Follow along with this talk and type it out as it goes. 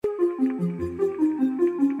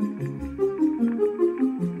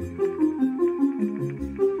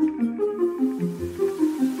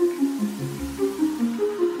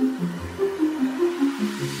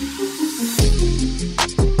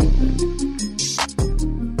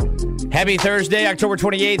Happy Thursday, October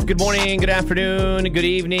 28th. Good morning, good afternoon, good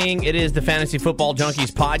evening. It is the Fantasy Football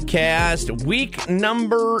Junkies podcast, week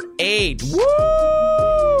number 8.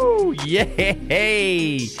 Woo!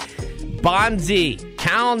 Yay! Bonzi,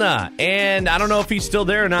 Kalna, and I don't know if he's still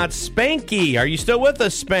there or not, Spanky. Are you still with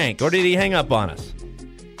us, Spank, or did he hang up on us?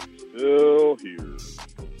 Still here.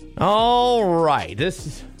 All right.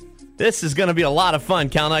 This is going to be a lot of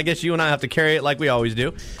fun, Kalna. I guess you and I have to carry it like we always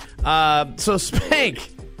do. So, Spank,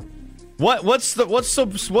 what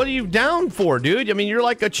are you down for, dude? I mean, you're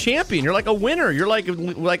like a champion. You're like a winner. You're like at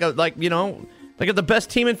the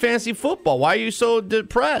best team in fantasy football. Why are you so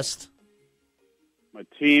depressed? My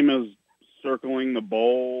team is circling the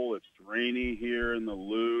bowl. It's rainy here in the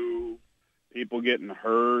Lou. People getting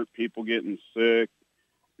hurt. People getting sick.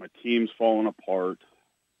 My team's falling apart.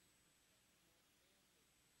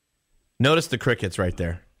 Notice the crickets right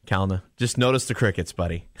there, Kalna. Just notice the crickets,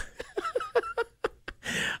 buddy.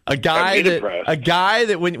 A guy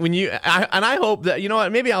that when you I hope that, you know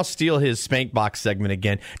what, maybe I'll steal his Spank Box segment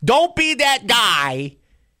again. Don't be that guy.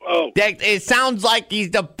 Oh. That it sounds like he's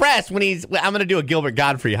depressed when I'm going to do a Gilbert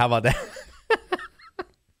Godfrey. How about that?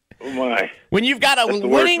 Oh my! When you've got a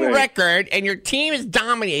winning record and your team is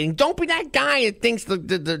dominating, don't be that guy that thinks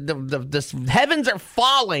the heavens are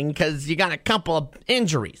falling because you got a couple of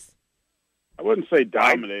injuries. I wouldn't say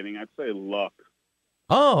dominating. I'd say luck.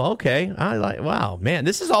 Oh, okay. Wow, man,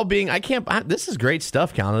 this is all this is great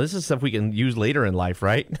stuff, Kalna. This is stuff we can use later in life,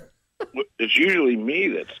 right? It's usually me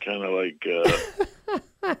that's kind of like,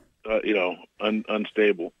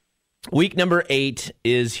 unstable. Week number 8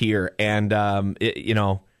 is here, and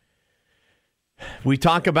we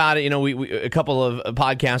talk about it. We a couple of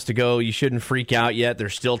podcasts ago. You shouldn't freak out yet.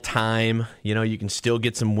 There's still time. You can still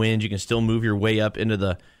get some wins. You can still move your way up into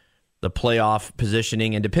the playoff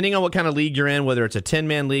positioning. And depending on what kind of league you're in, whether it's a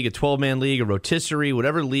 10-man league, a 12-man league, a rotisserie,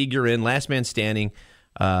 whatever league you're in, last man standing,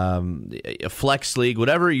 a flex league,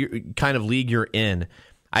 whatever kind of league you're in,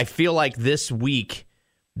 I feel like this week,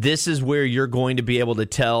 this is where you're going to be able to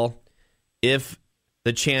tell if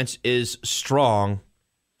the chance is strong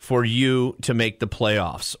for you to make the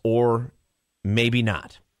playoffs, or maybe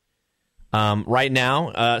not. Right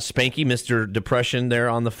now, Spanky, Mr. Depression there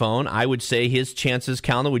on the phone, I would say his chances,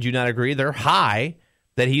 Kalna, would you not agree? They're high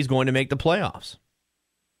that he's going to make the playoffs.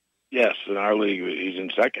 Yes, in our league, he's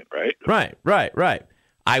in second, right? Right.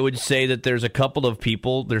 I would say that there's a couple of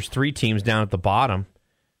people, there's 3 teams down at the bottom.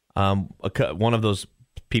 One of those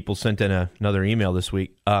people sent in another email this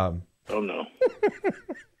week. Oh, no.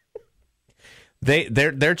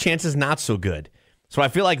 Their chance is not so good. So I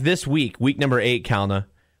feel like this week number 8, Kalna,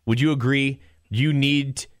 would you agree you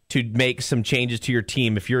need to make some changes to your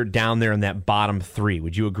team if you're down there in that bottom 3?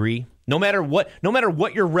 Would you agree? No matter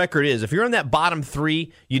what your record is, if you're in that bottom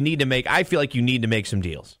 3, I feel like you need to make some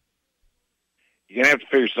deals. You're going to have to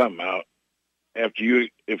figure something out. If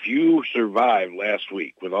you survived last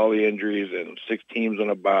week with all the injuries and 6 teams on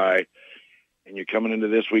a bye, and you're coming into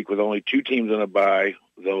this week with only 2 teams on a bye,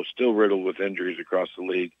 though still riddled with injuries across the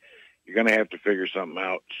league, you're going to have to figure something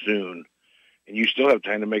out soon. And you still have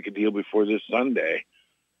time to make a deal before this Sunday.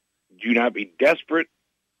 Do not be desperate.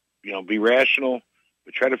 Be rational,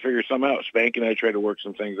 but try to figure something out. Spank and I tried to work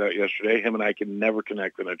some things out yesterday. Him and I can never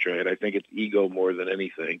connect on a trade. I think it's ego more than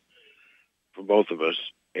anything for both of us.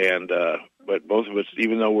 And but both of us,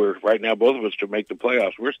 even though both of us to make the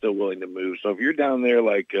playoffs, we're still willing to move. So if you're down there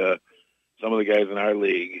like some of the guys in our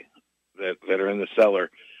league that are in the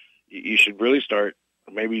cellar, you should really start.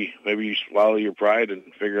 Maybe you swallow your pride and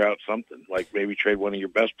figure out something, like maybe trade one of your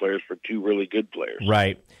best players for 2 really good players.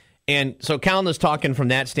 Right. And so Kalna's talking from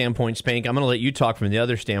that standpoint, Spank. I'm going to let you talk from the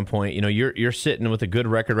other standpoint. You're sitting with a good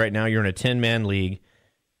record right now. You're in a 10-man league.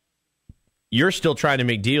 You're still trying to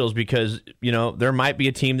make deals because, there might be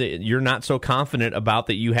a team that you're not so confident about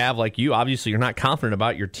that you have. Like you, obviously, you're not confident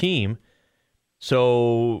about your team.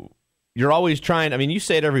 So you're always trying, you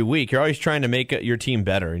say it every week, you're always trying to make your team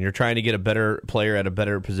better, and you're trying to get a better player at a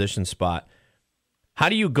better position spot. How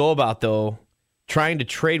do you go about, though, trying to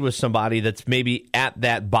trade with somebody that's maybe at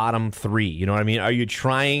that bottom 3? You know what I mean? Are you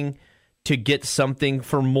trying to get something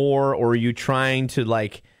for more, or are you trying to,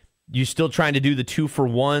 you still trying to do the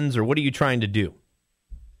 2-for-1s, or what are you trying to do?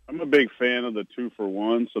 I'm a big fan of the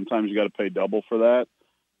 2-for-1. Sometimes you got to pay double for that.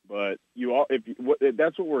 But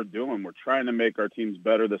that's what we're doing. We're trying to make our teams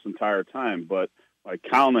better this entire time. But like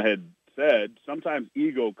Kalna had said, sometimes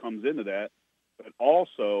ego comes into that. But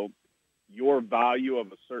also, your value of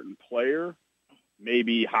a certain player may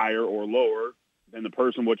be higher or lower than the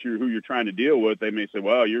person who you're trying to deal with. They may say,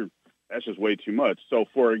 well, that's just way too much. So,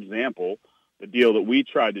 for example, the deal that we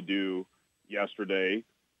tried to do yesterday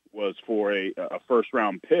was for a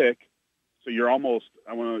first-round pick you're almost,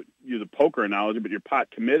 I want to use a poker analogy, but you're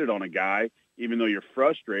pot committed on a guy, even though you're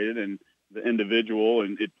frustrated, and the individual,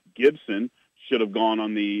 and Gibson should have gone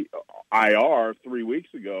on the IR 3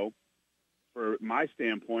 weeks ago. For my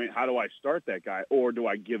standpoint, how do I start that guy? Or do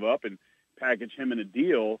I give up and package him in a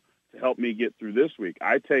deal to help me get through this week?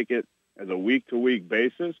 I take it as a week-to-week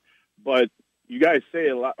basis, but you guys say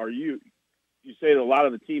a lot, or you say that a lot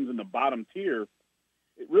of the teams in the bottom tier,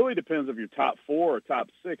 it really depends if your top 4 or top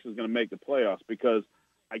 6 is going to make the playoffs, because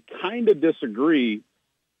I kind of disagree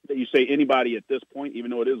that you say anybody at this point,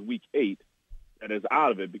 even though it is week 8, that is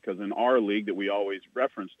out of it, because in our league that we always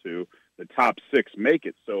reference to, the top 6 make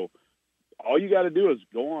it. So all you got to do is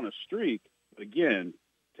go on a streak, but again,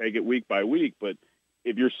 take it week by week. But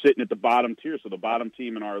if you're sitting at the bottom tier, so the bottom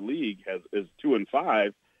team in our league is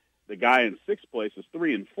 2-5, the guy in 6th place is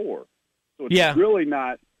 3-4. So it's really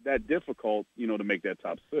not that difficult, to make that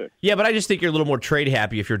top 6. Yeah, but I just think you're a little more trade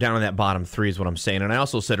happy if you're down in that bottom 3 is what I'm saying. And I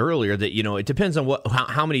also said earlier that, it depends on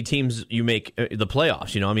how many teams you make the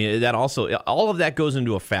playoffs. That also, all of that goes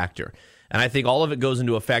into a factor. And I think all of it goes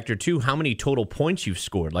into a factor, too, how many total points you've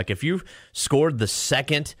scored. Like, if you've scored the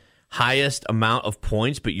second highest amount of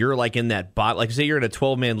points, but you're like in that like say you're in a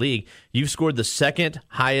 12-man league, you've scored the second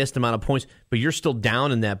highest amount of points, but you're still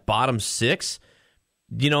down in that bottom 6,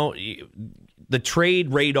 the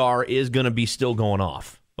trade radar is going to be still going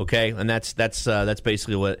off, okay? And that's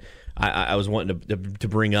basically what I was wanting to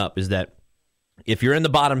bring up, is that if you're in the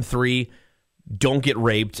bottom 3, don't get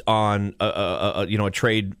raped on a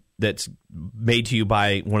trade that's made to you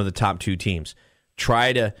by one of the top 2 teams.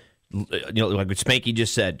 Try to, like what Spanky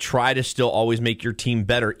just said, try to still always make your team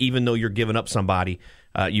better, even though you're giving up somebody.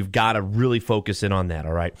 You've got to really focus in on that,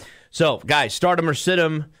 all right? So, guys, start 'em or sit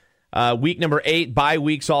 'em. Week number 8, bye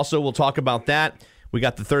weeks also. We'll talk about that. We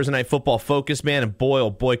got the Thursday Night Football focus, man. And boy,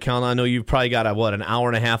 oh boy, Cal, I know you've probably got, an hour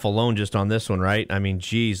and a half alone just on this one, right? I mean,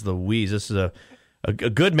 geez Louise, this is a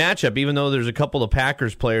good matchup, even though there's a couple of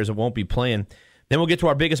Packers players that won't be playing. Then we'll get to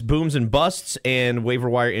our biggest booms and busts and waiver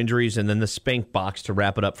wire injuries, and then the spank box to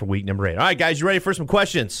wrap it up for week number 8. All right, guys, you ready for some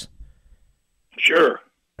questions? Sure.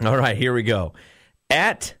 All right, here we go.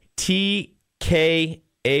 At TKARD,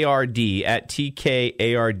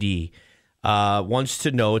 wants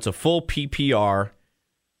to know, it's a full PPR.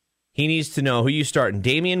 He needs to know who you starting,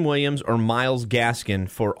 Damian Williams or Myles Gaskin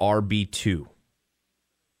for RB2.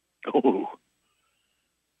 Oh,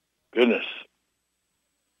 goodness.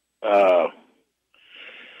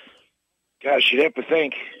 Gosh, you'd have to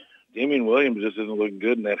think. Damian Williams just isn't looking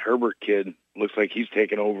good, and that Herbert kid looks like he's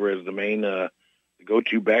taken over as the main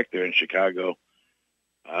go-to back there in Chicago.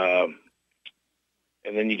 And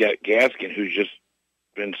then you got Gaskin, who's just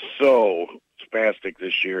been so spastic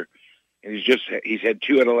this year. And he's had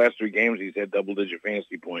 2 out of the last 3 games. He's had double-digit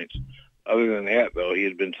fantasy points. Other than that, though, he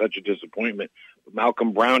has been such a disappointment. But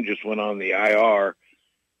Malcolm Brown just went on the IR.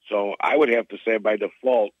 So I would have to say by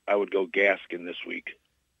default, I would go Gaskin this week.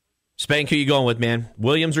 Spank, who you going with, man?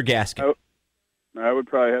 Williams or Gaskin? I would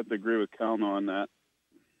probably have to agree with Calno on that.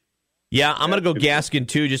 Yeah, I'm going to go Gaskin,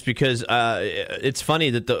 too, just because it's funny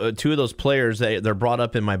that the 2 of those players, they're brought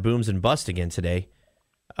up in my booms and bust again today.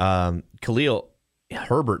 Khalil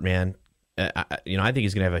Herbert, man, I think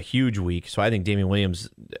he's going to have a huge week. So I think Damian Williams,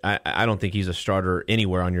 I don't think he's a starter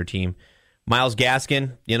anywhere on your team. Myles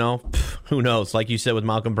Gaskin, who knows? Like you said, with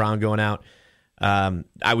Malcolm Brown going out,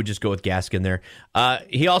 I would just go with Gaskin there.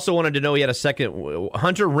 He also wanted to know he had a second,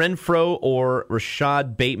 Hunter Renfrow or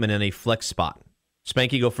Rashad Bateman in a flex spot.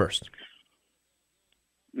 Spanky, go first.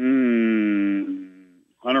 Hunter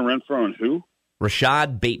Renfrow and who?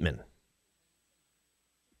 Rashad Bateman.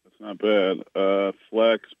 That's not bad.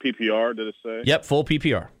 Flex, PPR, did it say? Yep, full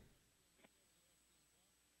PPR.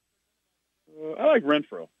 I like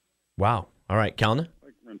Renfrow. Wow. All right, Kalna? I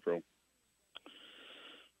like Renfrow.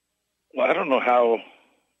 Well, I don't know how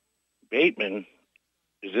Bateman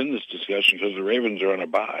is in this discussion because the Ravens are on a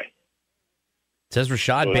bye. It says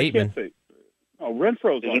Rashad Bateman.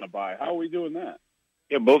 Renfro's on a bye. How are we doing that?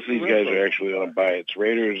 Yeah, both of these guys are actually on a bye. It's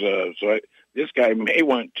Raiders. This guy may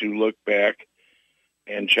want to look back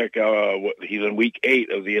and check out what he's in week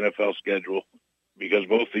 8 of the NFL schedule because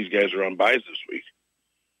both these guys are on byes this week.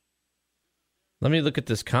 Let me look at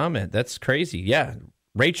this comment. That's crazy. Yeah,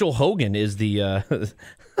 Rachel Hogan is the...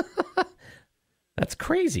 That's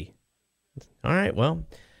crazy. All right, well,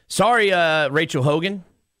 sorry, Rachel Hogan,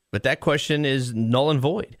 but that question is null and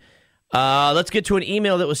void. Let's get to an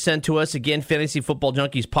email that was sent to us. Again,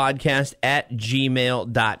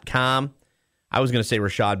 fantasyfootballjunkies@gmail.com. I was going to say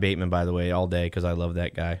Rashad Bateman, by the way, all day because I love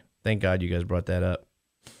that guy. Thank God you guys brought that up.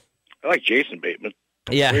 I like Jason Bateman.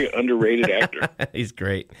 Yeah. Very underrated actor. He's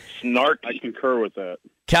great. Snarky. I concur with that.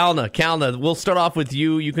 Kalna, we'll start off with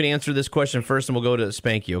you. You can answer this question first, and we'll go to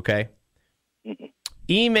Spanky, okay? Mm-hmm.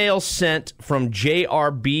 Email sent from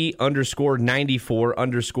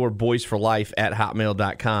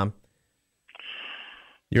JRB_94_boys4life@hotmail.com.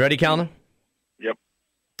 You ready, Kalna? Yep.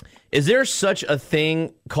 Is there such a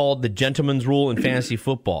thing called the gentleman's rule in fantasy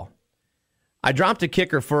football? I dropped a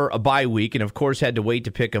kicker for a bye week and, of course, had to wait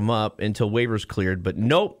to pick him up until waivers cleared. But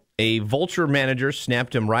nope, a vulture manager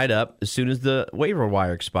snapped him right up as soon as the waiver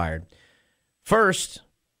wire expired. First,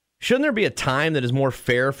 shouldn't there be a time that is more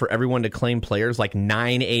fair for everyone to claim players like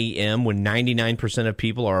 9 a.m. when 99% of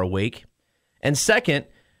people are awake? And second,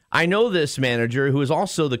 I know this manager who is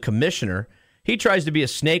also the commissioner. He tries to be a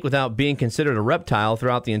snake without being considered a reptile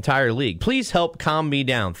throughout the entire league. Please help calm me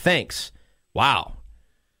down. Thanks. Wow.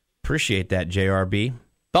 Appreciate that, JRB.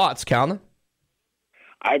 Thoughts, Kalna?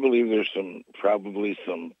 I believe there's probably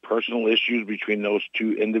some personal issues between those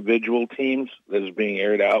two individual teams that is being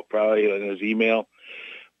aired out probably in his email.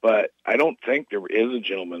 But I don't think there is a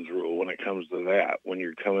gentleman's rule when it comes to that, when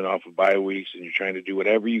you're coming off of bye weeks and you're trying to do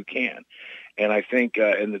whatever you can. And I think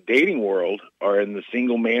in the dating world or in the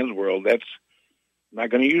single man's world, that's I'm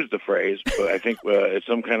not going to use the phrase, but I think it's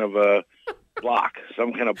some kind of a block,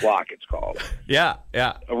 it's called. Yeah.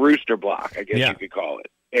 A rooster block, I guess you could call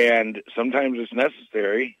it. And sometimes it's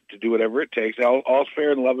necessary to do whatever it takes. All's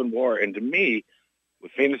fair in love and war. And to me,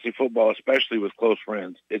 with fantasy football, especially with close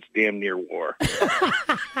friends, it's damn near war.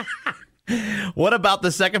 What about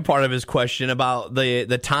the second part of his question about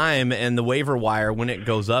the time and the waiver wire when it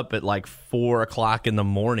goes up at like 4 o'clock in the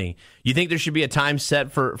morning? You think there should be a time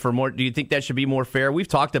set for more? Do you think that should be more fair? We've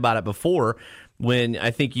talked about it before when I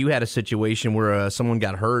think you had a situation where someone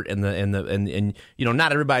got hurt and you know,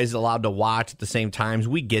 not everybody's allowed to watch at the same times.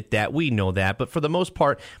 We get that. We know that. But for the most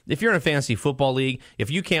part, if you're in a fantasy football league, if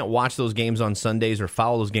you can't watch those games on Sundays or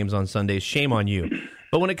follow those games on Sundays, shame on you.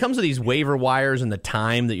 But when it comes to these waiver wires and the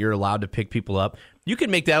time that you're allowed to pick people up, you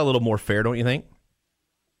can make that a little more fair, don't you think?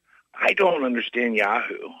 I don't understand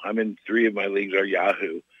Yahoo. I'm in 3 of my leagues are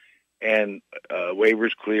Yahoo. And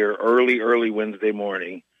waivers clear early Wednesday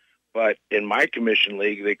morning. But in my commission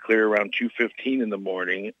league, they clear around 2:15 in the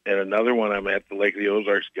morning. And another one I'm at, the Lake of the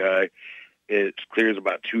Ozarks guy, it clears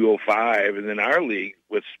about 2:05. And then our league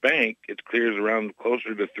with Spank, it clears around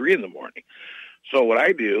closer to 3 in the morning. So what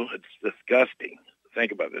I do, it's disgusting.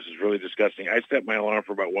 Think about this. It's really disgusting. I set my alarm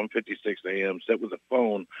for about 1:56 a.m., sit with the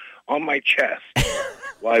phone on my chest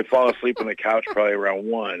while I fall asleep on the couch probably around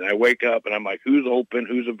 1. I wake up, and I'm like, who's open,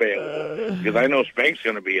 who's available? Because I know Spank's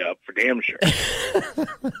going to be up for damn sure.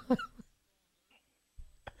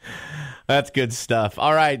 That's good stuff.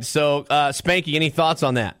 All right, so Spanky, any thoughts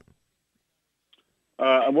on that?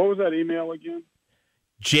 What was that email again?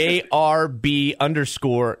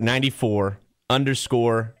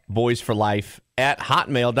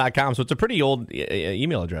 JRB_boys4life@hotmail.com. So it's a pretty old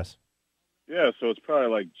email address. Yeah, so it's probably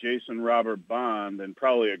like Jason Robert Bond and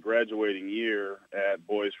probably a graduating year at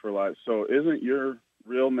Boys for Life. So isn't your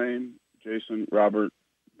real name Jason Robert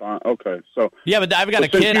Bond? Okay, so yeah, but I've got a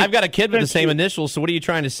kid. I've got a kid with the same initials. So what are you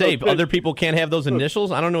trying to say? Other people can't have those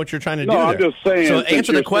initials? I don't know what you're trying to do there. I'm just saying. So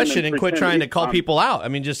answer the question and quit trying to call people out. I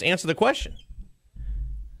mean, just answer the question.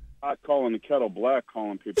 Not calling the kettle black,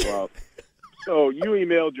 calling people out. So you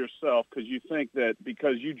emailed yourself because you think that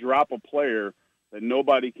because you drop a player that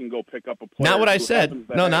nobody can go pick up a player. Not what I said.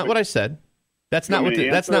 No, not what I said. That's not what.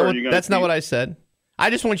 That's not what I said.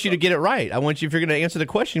 I just want you to get it right. I want you, if you're going to answer the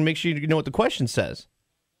question, make sure you know what the question says.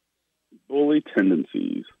 Bully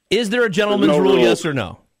tendencies. Is there a gentleman's rule? Yes or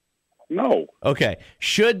no? No. Okay.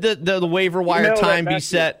 Should the waiver wire time be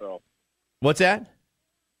set? What's that?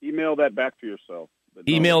 Email that back to yourself.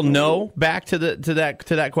 Email no back to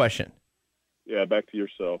that question. Yeah, back to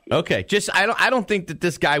yourself. Yeah. Okay, I don't think that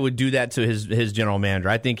this guy would do that to his general manager.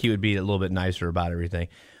 I think he would be a little bit nicer about everything.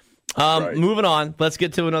 Right. Moving on, let's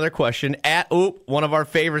get to another question. One of our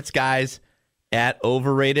favorites, guys, at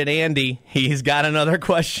Overrated Andy. He's got another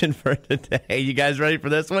question for today. You guys ready for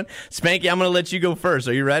this one? Spanky, I'm going to let you go first.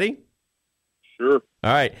 Are you ready? Sure.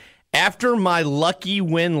 All right. After my lucky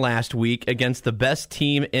win last week against the best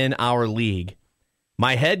team in our league,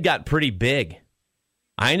 my head got pretty big.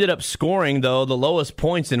 I ended up scoring, though, the lowest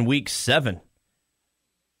points in week 7.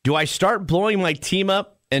 Do I start blowing my team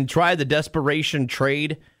up and try the desperation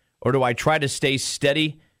trade, or do I try to stay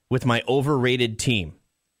steady with my overrated team?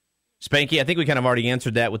 Spanky, I think we kind of already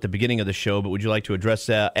answered that with the beginning of the show, but would you like to address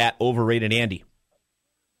at Overrated Andy?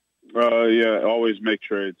 Yeah, always make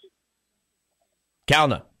trades.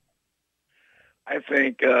 Kalna. I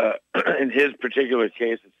think in his particular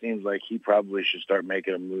case, it seems like he probably should start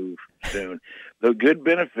making a move soon. The good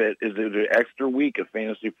benefit is there's an extra week of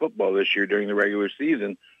fantasy football this year during the regular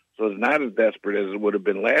season, so it's not as desperate as it would have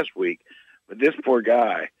been last week. But this poor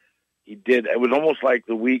guy, it was almost like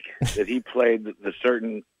the week that he played the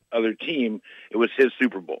certain other team, it was his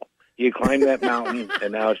Super Bowl. He had climbed that mountain,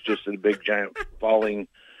 and now it's just a big, giant falling.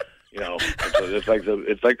 So it's like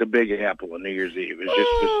the Big Apple on New Year's Eve. It's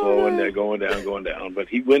just slowing down, going down. But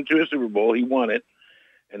he went to a Super Bowl. He won it.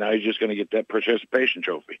 And now he's just going to get that participation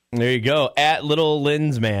trophy. There you go. At Little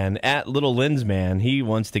Linsman, he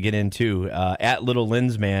wants to get in too. At Little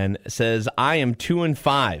Linsman says, I am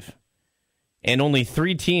 2-5, and only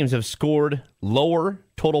 3 teams have scored lower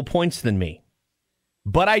total points than me.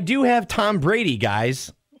 But I do have Tom Brady,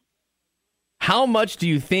 guys. How much do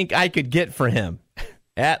you think I could get for him?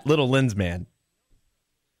 At Little Linsman.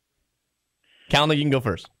 Calendar, you can go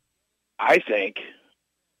first. I think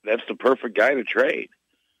that's the perfect guy to trade.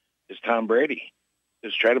 Is Tom Brady.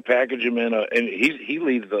 Just try to package him in, and he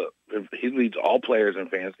leads all players in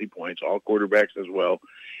fantasy points, all quarterbacks as well,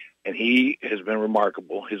 and he has been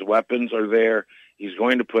remarkable. His weapons are there. He's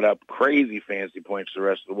going to put up crazy fantasy points the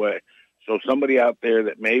rest of the way. So somebody out there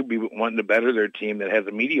that may be wanting to better their team that has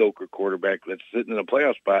a mediocre quarterback that's sitting in a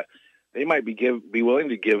playoff spot, they might be willing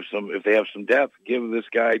to give some, if they have some depth, give this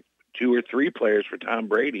guy 2 or 3 players for Tom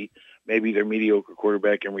Brady, maybe their mediocre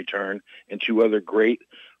quarterback in return, and 2 other great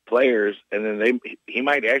players, and then he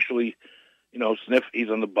might actually, sniff. He's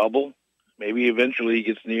on the bubble. Maybe eventually he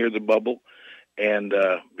gets near the bubble, and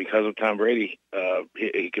because of Tom Brady,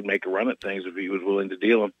 he could make a run at things if he was willing to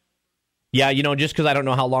deal them. Yeah, just because I don't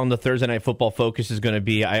know how long the Thursday Night Football focus is going to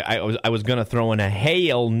be, I was going to throw in a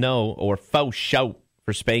hell no or faux shout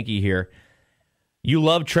for Spanky here. You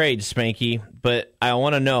love trades, Spanky, but I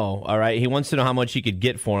want to know, all right? He wants to know how much he could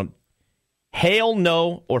get for him. Hell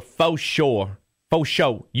no or faux show,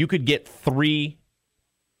 you could get 3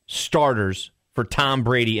 starters for Tom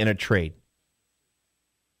Brady in a trade.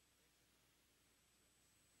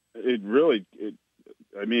 That's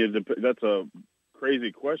a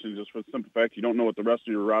crazy question just for the simple fact you don't know what the rest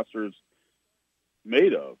of your roster is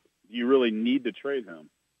made of. You really need to trade him.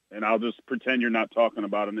 And I'll just pretend you're not talking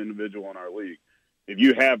about an individual in our league. If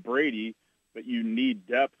you have Brady, but you need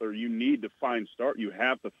depth or you need to find you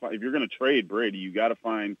have to find, if you're going to trade Brady, you got to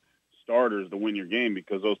find starters to win your game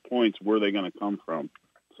because those points, where are they going to come from?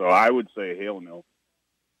 So I would say hell no.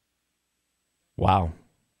 Wow.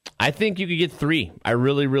 I think you could get 3. I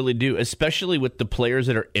really, really do, especially with the players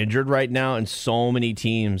that are injured right now and so many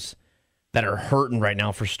teams that are hurting right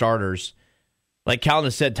now for starters. Like Calvin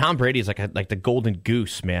said, Tom Brady is like the golden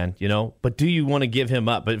goose, man, But do you want to give him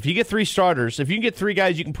up? But if you get 3 starters, if you can get 3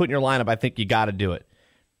 guys you can put in your lineup, I think you got to do it.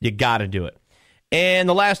 You got to do it. And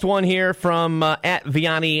the last one here from at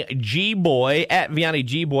Vianney G Boy. At Vianney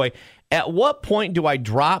G Boy. At what point do I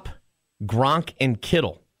drop Gronk and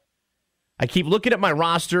Kittle? I keep looking at my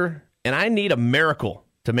roster, and I need a miracle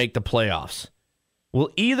to make the playoffs. Will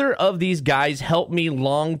either of these guys help me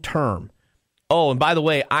long term? Oh, and by the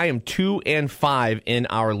way, I am 2-5 in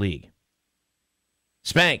our league.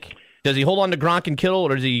 Spank, does he hold on to Gronk and Kittle,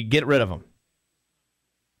 or does he get rid of them?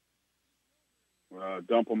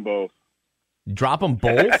 Dump them both. Drop them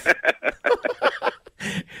both?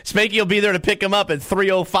 Spanky will be there to pick him up at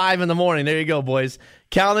 3:05 in the morning. There you go, boys.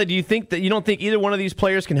 Calvin, do you think that you don't think either one of these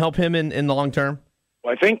players can help him in the long term?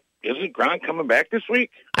 Well, I think, isn't Gronk coming back this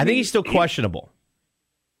week? I think he's still questionable.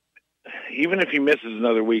 Even if he misses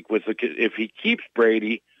another week, if he keeps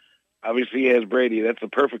Brady, obviously he has Brady. That's the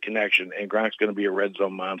perfect connection, and Gronk's going to be a red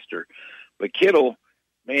zone monster. But Kittle,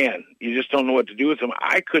 man, you just don't know what to do with him.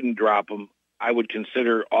 I couldn't drop him. I would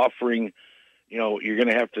consider offering, you're going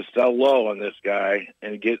to have to sell low on this guy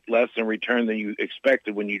and get less in return than you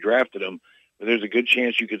expected when you drafted him. But there's a good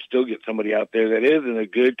chance you could still get somebody out there that is in a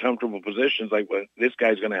good, comfortable position. Like, well, this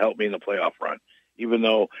guy's going to help me in the playoff run, even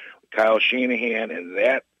though Kyle Shanahan and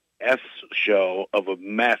that show of a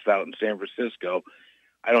mess out in San Francisco,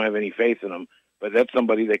 I don't have any faith in him. But that's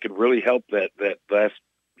somebody that could really help that last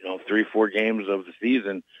 3-4 games of the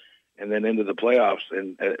season and then into the playoffs.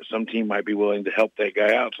 And some team might be willing to help that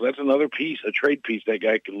guy out. So that's another piece, a trade piece that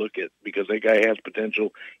guy could look at because that guy has potential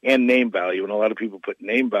and name value. And a lot of people put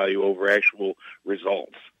name value over actual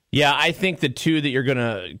results. Yeah, I think the 2 that you're going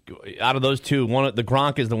to, out of those 2, the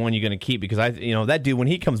Gronk is the one you're going to keep because that dude, when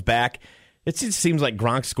he comes back, it just seems like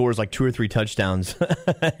Gronk scores like 2 or 3 touchdowns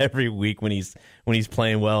every week when he's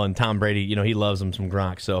playing well. And Tom Brady, he loves him some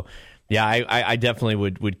Gronk. So, yeah, I definitely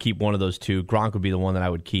would keep one of those 2. Gronk would be the one that I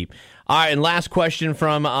would keep. All right, and last question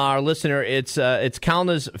from our listener. It's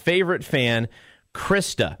Kalna's favorite fan,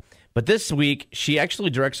 Krista. But this week, she actually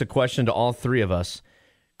directs a question to all three of us.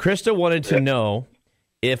 Krista wanted to know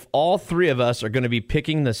if all three of us are going to be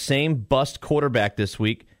picking the same bust quarterback this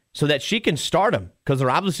week so that she can start him, because they're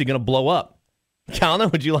obviously going to blow up.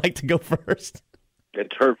 Kalna, would you like to go first?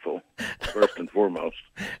 It's hurtful, first and foremost.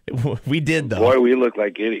 We did, though. Boy, we look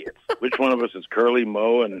like idiots. Which one of us is Curly,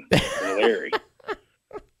 Mo, and Larry?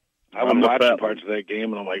 I was watching parts of that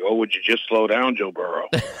game, and I'm like, oh, would you just slow down, Joe Burrow?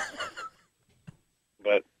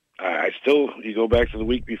 But I still, you go back to the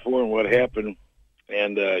week before and what happened,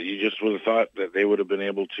 and you just would have thought that they would have been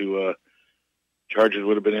able to, Chargers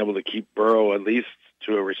would have been able to keep Burrow at least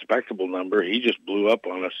to a respectable number. He just blew up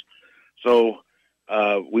on us. So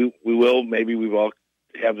we will, maybe we've all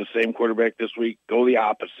have the same quarterback this week. Go the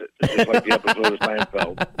opposite. It's just like the episode of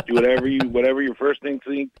Seinfeld. Do whatever your first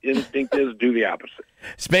instinct is, do the opposite.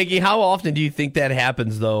 Spanky, how often do you think that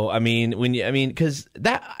happens, though? Because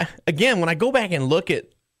that, again, when I go back and look at,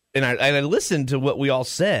 and I listen to what we all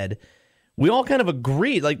said, we all kind of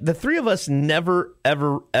agree. Like, the three of us never,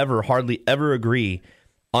 ever, hardly ever agree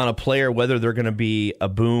on a player, whether they're going to be a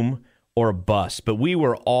boom or a bust. But we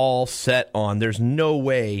were all set on there's no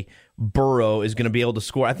way Burrow is going to be able to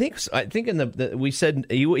score. I think in we said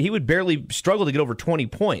he would barely struggle to get over 20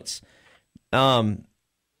 points. That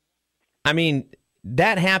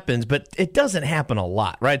happens, but it doesn't happen a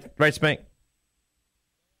lot, right? Right, Spank?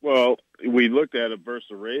 Well, we looked at it versus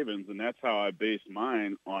the Ravens, and that's how I based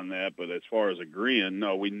mine on that. But as far as agreeing,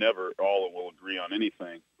 no, we never all will agree on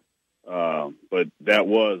anything. But that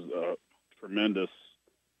was a tremendous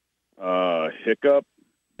hiccup,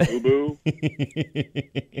 boo-boo,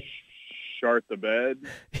 shart the bed.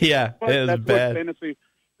 Yeah, it was bad.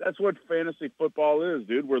 That's what fantasy football is,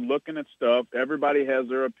 dude. We're looking at stuff. Everybody has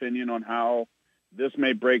their opinion on how this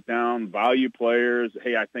may break down, value players.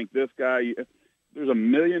 Hey, I think this guy. There's a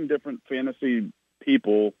million different fantasy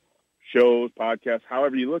people, shows, podcasts,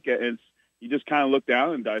 however you look at it. You just kind of look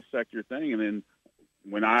down and dissect your thing. And then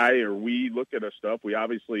when we look at our stuff, we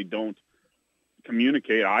obviously don't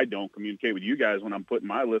communicate. I don't communicate with you guys when I'm putting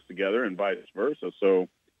my list together and vice versa. So,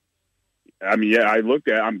 I'm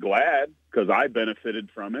glad because I benefited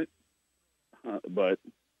from it, but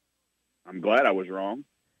I'm glad I was wrong.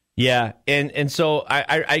 Yeah, and so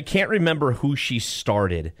I can't remember who she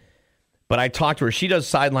started, but I talked to her. She does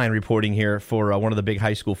sideline reporting here for one of the big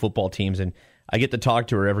high school football teams, and I get to talk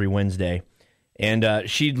to her every Wednesday. And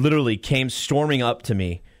she literally came storming up to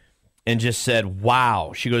me and just said,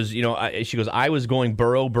 wow. She goes, I was going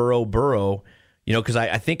Burrow, because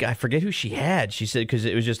I forget who she had. She said, because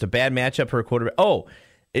it was just a bad matchup for a quarterback.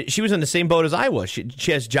 She was in the same boat as I was.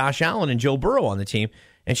 She has Josh Allen and Joe Burrow on the team,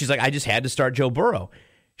 and she's like, I just had to start Joe Burrow.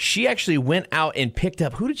 She actually went out and picked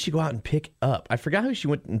up. Who did she go out and pick up? I forgot who she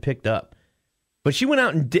went and picked up. But she went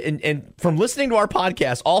out and from listening to our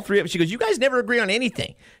podcast, all three of us, she goes, you guys never agree on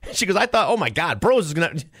anything. She goes, I thought, oh, my God, Burrows is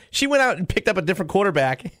going to – she went out and picked up a different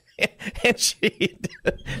quarterback, and she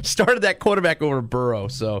started that quarterback over Burrow.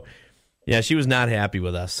 So, yeah, she was not happy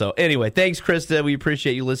with us. So, anyway, thanks, Krista. We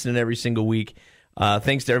appreciate you listening every single week.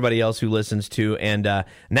 Thanks to everybody else who listens, too. And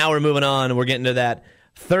now we're moving on. We're getting to that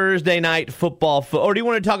Thursday night football. Or do you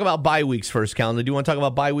want to talk about bye weeks first, Calendar? Do you want to talk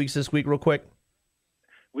about bye weeks this week real quick?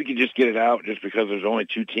 We could just get it out just because there's only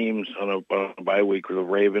two teams on a bye week, the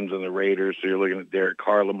Ravens and the Raiders. So you're looking at Derek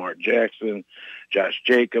Carr, Lamar Jackson, Josh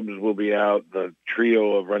Jacobs will be out. The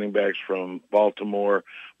trio of running backs from Baltimore,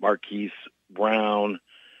 Marquise Brown,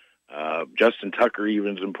 Justin Tucker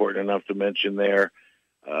even is important enough to mention there,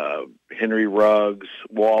 Henry Ruggs,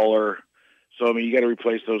 Waller. So, you got to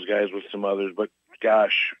replace those guys with some others. But,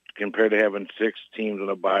 gosh, compared to having 6 teams on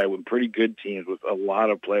a bye with pretty good teams with a lot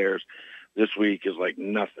of players, this week is like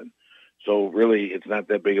nothing. So really, it's not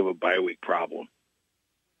that big of a bye week problem.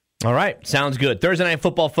 All right. Sounds good. Thursday Night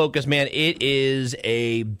Football focus, man. It is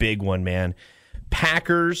a big one, man.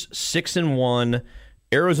 Packers 6-1,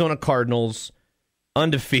 Arizona Cardinals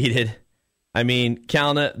undefeated.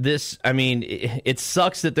 Kalna, it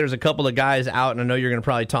sucks that there's a couple of guys out, and I know you're going to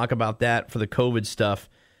probably talk about that for the COVID stuff,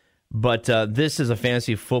 but this is a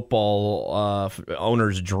fantasy football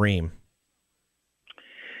owner's dream.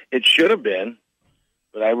 It should have been,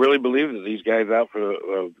 but I really believe that these guys out for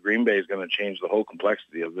Green Bay is going to change the whole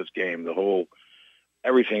complexity of this game.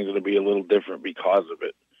 Everything's going to be a little different because of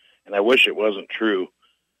it. And I wish it wasn't true.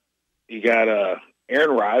 You got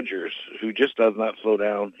Aaron Rodgers, who just does not slow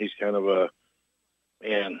down. He's kind of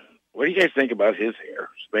man, what do you guys think about his hair?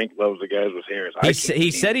 Spank loves the guys with hair.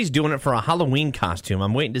 He said he's doing it for a Halloween costume.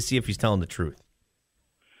 I'm waiting to see if he's telling the truth.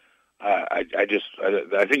 I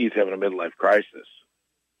think he's having a midlife crisis.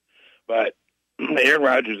 But Aaron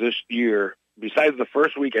Rodgers this year besides the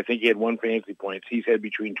first week, I think he had 1 fantasy points. He's had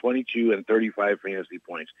between 22 and 35 fantasy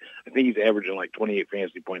points. I think he's averaging like 28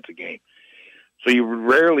 fantasy points a game. So you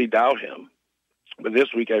rarely doubt him. But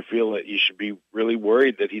this week, I feel that you should be really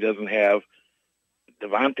worried that he doesn't have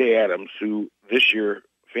Devontae Adams, who this year,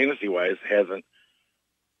 fantasy-wise, hasn't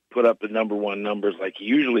put up the number one numbers like he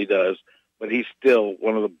usually does, but he's still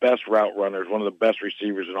one of the best route runners, one of the best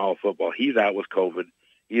receivers in all of football. He's out with COVID.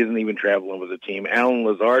 He isn't even traveling with the team. Alan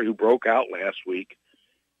Lazard, who broke out last week,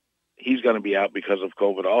 he's going to be out because of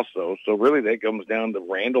COVID also. So really that comes down to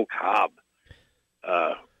Randall Cobb.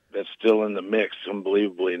 That's still in the mix,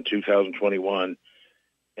 unbelievably, in 2021.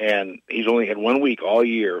 And he's only had 1 week all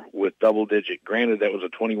year with double-digit. Granted, that was a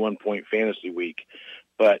 21-point fantasy week,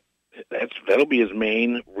 but that'll be his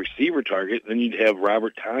main receiver target. Then you'd have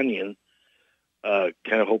Robert Tonyan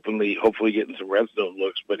kind of hopefully getting some red zone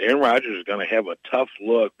looks. But Aaron Rodgers is going to have a tough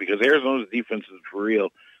look because Arizona's defense is for real.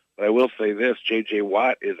 But I will say this, J.J.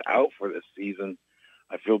 Watt is out for this season.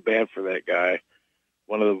 I feel bad for that guy.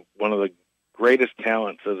 One of the greatest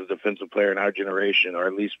talents as a defensive player in our generation, or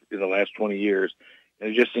at least in the last 20 years. And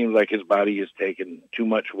it just seems like his body has taken too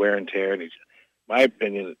much wear and tear. And my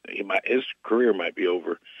opinion, his career might be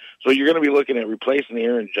over. So you're going to be looking at replacing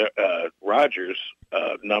Aaron Rodgers'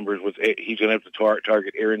 numbers with, he's going to have to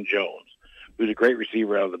target Aaron Jones, who's a great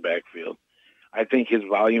receiver out of the backfield. I think his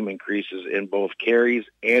volume increases in both carries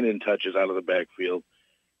and in touches out of the backfield.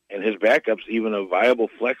 And his backup's even a viable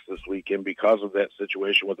flex this weekend because of that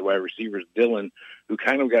situation with the wide receivers. Dylan, who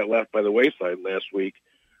kind of got left by the wayside last week,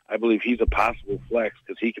 I believe he's a possible flex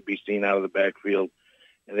because he could be seen out of the backfield.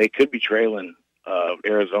 And they could be trailing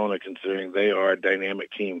Arizona considering they are a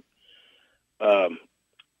dynamic team. But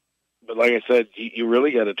like I said, you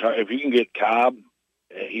really got to if you can get Cobb,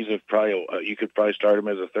 you could probably start him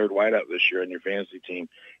as a third wideout this year on your fantasy team.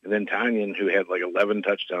 And then Tonyan, who had like 11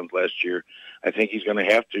 touchdowns last year, I think he's going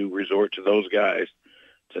to have to resort to those guys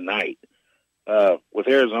tonight. With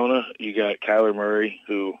Arizona, you got Kyler Murray,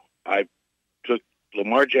 who I took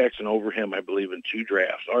Lamar Jackson over him, I believe, in 2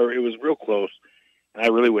 drafts. Or it was real close, and I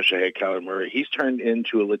really wish I had Kyler Murray. He's turned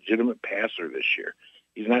into a legitimate passer this year.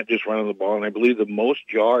 He's not just running the ball, and I believe the most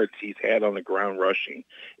yards he's had on the ground rushing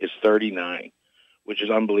is 39, which is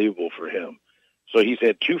unbelievable for him. So he's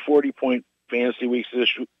had 2 40-point fantasy weeks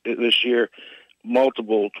this year,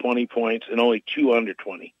 multiple 20 points, and only 2 under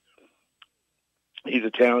 20. He's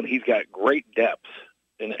a talent. He's got great depth.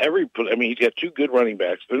 He's got 2 good running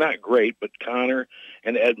backs. They're not great, but Connor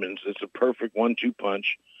and Edmonds, it's a perfect 1-2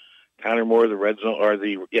 punch. Connor Moore, the red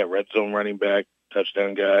zone running back,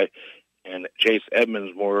 touchdown guy, and Chase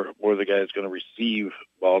Edmonds more the guy that's going to receive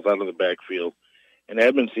balls out of the backfield. And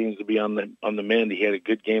Edmonds seems to be on the mend. He had a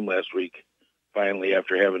good game last week, finally,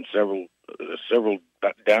 after having several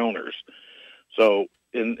downers. So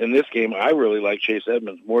in this game, I really like Chase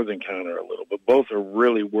Edmonds more than Connor a little, but both are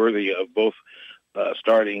really worthy of both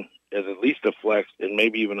starting as at least a flex and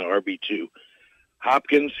maybe even an RB2.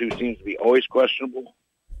 Hopkins, who seems to be always questionable,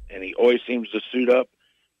 and he always seems to suit up,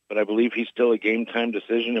 but I believe he's still a game-time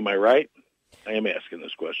decision. Am I right? I am asking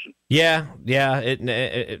this question. Yeah.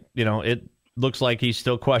 It looks like he's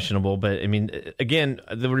still questionable, but I mean, again,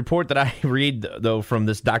 the report that I read though from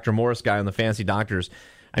this Dr. Morris guy on the Fantasy Doctors,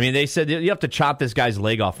 I mean, they said you have to chop this guy's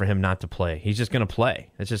leg off for him not to play. He's just going to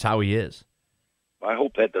play. That's just how he is. I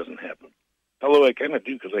hope that doesn't happen. Although I kind of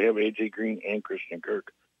do because I have A.J. Green and Christian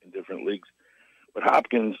Kirk in different leagues. But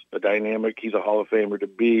Hopkins, a dynamic, he's a Hall of Famer to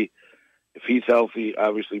be. If he's healthy,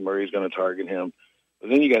 obviously Murray's going to target him. But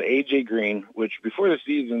then you got A.J. Green, which before the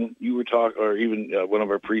season you were talking, or even one of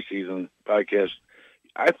our preseason podcasts,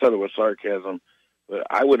 I thought it was sarcasm, but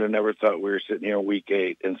I would have never thought we were sitting here in Week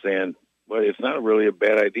 8 and saying, well, it's not really a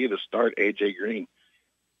bad idea to start A.J. Green.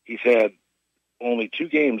 He's had only 2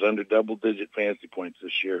 games under double-digit fantasy points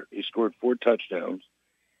this year. He scored 4 touchdowns,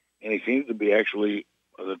 and he seems to be actually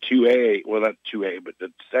the 2A, well, not 2A, but the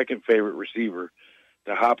second favorite receiver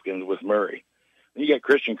to Hopkins with Murray. And you got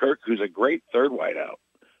Christian Kirk, who's a great third wideout.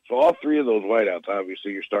 So all 3 of those wideouts,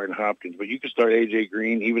 obviously, you're starting Hopkins, but you can start A.J.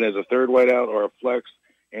 Green even as a third wideout or a flex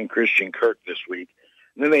and Christian Kirk this week.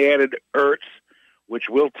 And then they added Ertz, which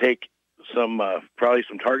will take probably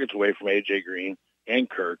some targets away from A.J. Green and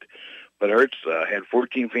Kirk. But Ertz had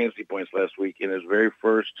 14 fantasy points last week in his very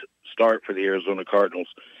first start for the Arizona Cardinals.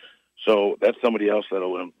 So that's somebody else that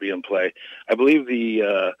will be in play. I believe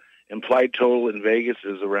the implied total in Vegas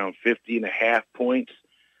is around 50.5 points.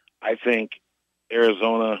 I think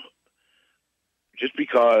Arizona, just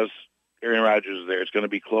because Aaron Rodgers is there, it's going to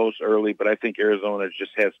be close early, but I think Arizona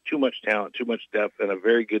just has too much talent, too much depth, and a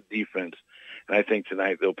very good defense. And I think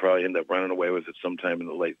tonight they'll probably end up running away with it sometime in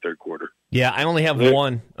the late third quarter. Yeah, I only have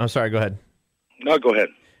one. I'm sorry, go ahead. No, go ahead.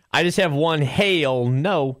 I just have one hail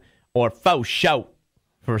no or faux show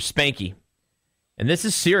for Spanky. And this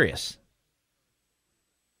is serious.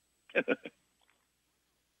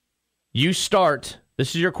 You start.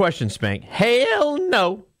 This is your question, Spank. Hail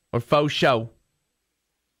no or faux show.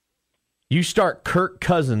 You start Kirk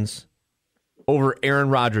Cousins over Aaron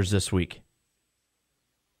Rodgers this week.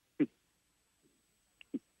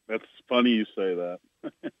 That's funny you say that.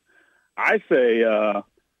 I say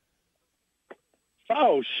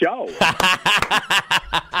faux show.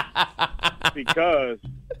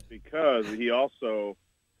 because he also,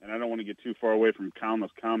 and I don't want to get too far away from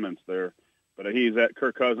countless comments there, but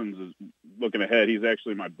Kirk Cousins is looking ahead. He's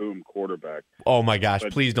actually my boom quarterback. Oh my gosh!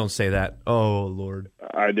 Please don't say that. Oh Lord,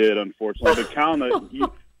 I did, unfortunately. But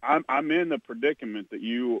I'm in the predicament that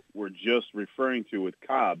you were just referring to with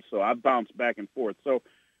Cobb. So I bounced back and forth. So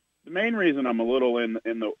the main reason I'm a little in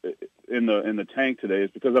the tank today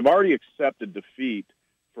is because I've already accepted defeat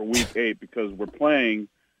for Week 8 because we're playing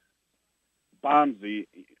Bonzi.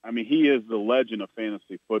 I mean, he is the legend of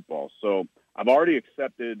fantasy football. So I've already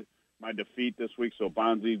accepted my defeat this week. So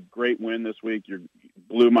Bonzi, great win this week. You're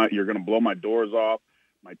going to blow my doors off.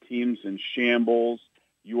 My team's in shambles.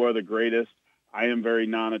 You are the greatest. I am very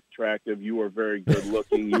non-attractive. You are very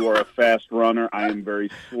good-looking. You are a fast runner. I am very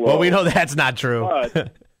slow. Well, we know that's not true.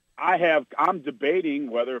 But I'm debating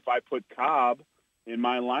whether if I put Cobb in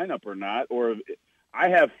my lineup or not, or I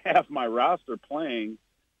have half my roster playing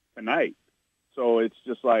tonight. So it's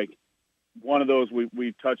just like one of those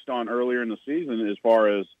we touched on earlier in the season as far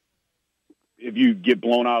as if you get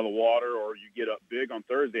blown out of the water or you get up big on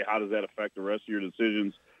Thursday, how does that affect the rest of your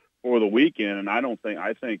decisions for the weekend? And I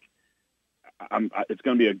think it's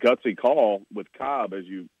going to be a gutsy call with Cobb, as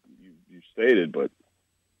you stated, but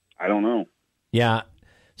I don't know. Yeah.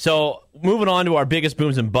 So moving on to our biggest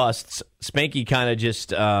booms and busts, Spanky kind of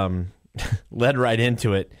just led right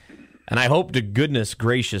into it. And I hope to goodness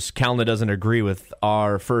gracious Calna doesn't agree with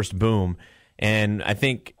our first boom. And I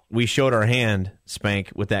think we showed our hand,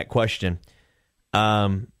 Spank, with that question.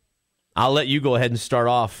 I'll let you go ahead and start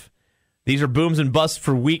off. These are booms and busts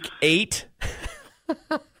for Week 8.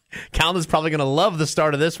 Calna's probably going to love the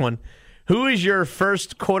start of this one. Who is your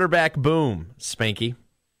first quarterback boom, Spanky?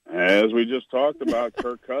 As we just talked about,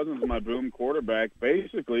 Kirk Cousins, my boom quarterback.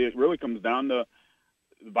 Basically, it really comes down to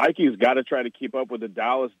the Vikings got to try to keep up with the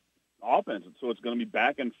Dallas offense, so it's going to be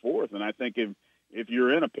back and forth. And I think if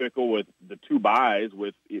you're in a pickle with the two buys,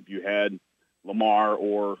 if you had Lamar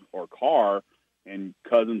or Carr, and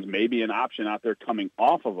Cousins may be an option out there coming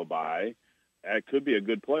off of a bye, that could be a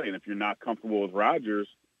good play. And if you're not comfortable with Rodgers,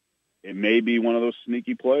 it may be one of those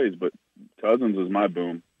sneaky plays, but Cousins is my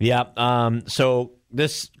boom. Yeah. So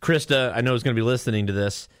this, Krista, I know is going to be listening to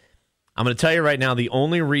this. I'm going to tell you right now, the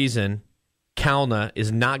only reason Calna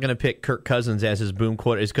is not going to pick Kirk Cousins as his boom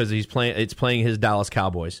quarter is because it's playing his Dallas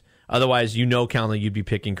Cowboys. Otherwise, Calna, you'd be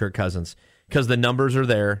picking Kirk Cousins because the numbers are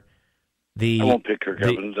there. I won't pick Kirk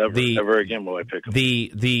Cousins ever again will I pick him.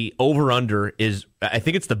 The over-under is, I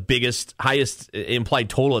think it's the highest implied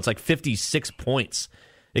total. It's like 56 points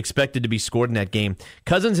expected to be scored in that game.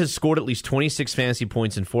 Cousins has scored at least 26 fantasy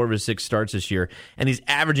points in 4 of his 6 starts this year, and he's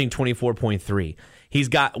averaging 24.3. He's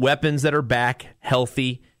got weapons that are back,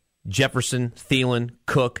 healthy. Jefferson, Thielen,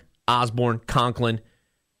 Cook, Osborne, Conklin.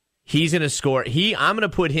 He's going to score. I'm going to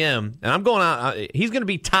put him, and I'm going out. He's going to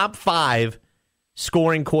be top 5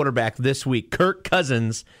 scoring quarterback this week. Kirk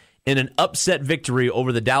Cousins in an upset victory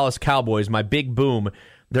over the Dallas Cowboys. My big boom.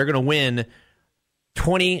 They're going to win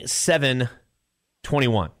 27-21.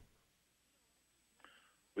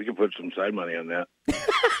 We can put some side money on that.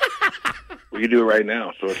 We can do it right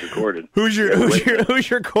now, so it's recorded. Who's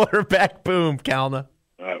your quarterback boom, Calna?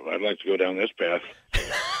 I'd like to go down this path.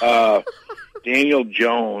 Daniel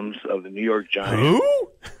Jones of the New York Giants.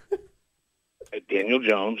 Who? Daniel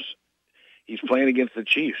Jones. He's playing against the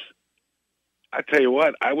Chiefs. I tell you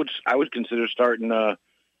what, I would consider starting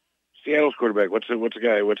Seattle's quarterback. What's the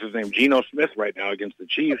guy? What's his name? Geno Smith right now against the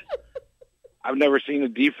Chiefs. I've never seen a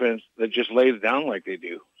defense that just lays down like they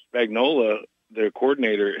do. Spagnuolo, their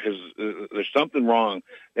coordinator, there's something wrong.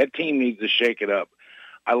 That team needs to shake it up.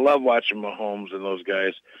 I love watching Mahomes and those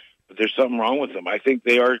guys, but there's something wrong with them. I think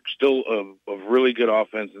they are still a really good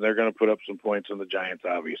offense, and they're going to put up some points on the Giants,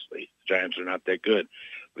 obviously. The Giants are not that good.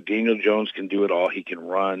 But Daniel Jones can do it all. He can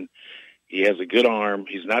run. He has a good arm.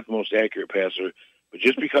 He's not the most accurate passer. But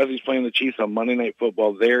just because he's playing the Chiefs on Monday Night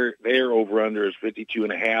Football, their over-under is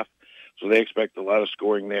 52.5, so they expect a lot of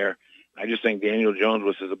scoring there. I just think Daniel Jones,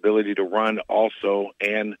 with his ability to run also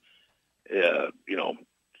and,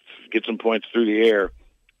 get some points through the air,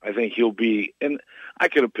 I think he'll be – and I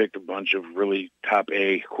could have picked a bunch of really top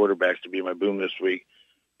A quarterbacks to be my boom this week,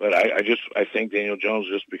 but I think Daniel Jones,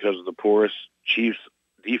 just because of the porous Chiefs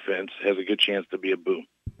defense, has a good chance to be a boom.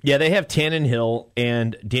 Yeah, they have Tannehill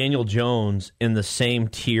and Daniel Jones in the same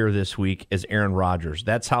tier this week as Aaron Rodgers.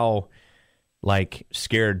 That's how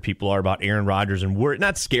scared people are about Aaron Rodgers, and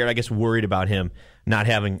not scared, I guess worried about him not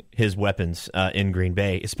having his weapons in Green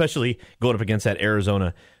Bay, especially going up against that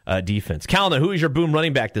Arizona defense. Calna, who is your boom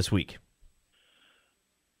running back this week?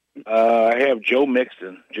 I have Joe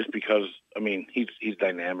Mixon, just because, he's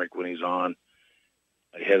dynamic when he's on.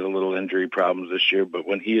 He has a little injury problems this year, but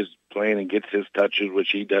when he is playing and gets his touches,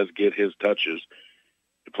 which he does get his touches,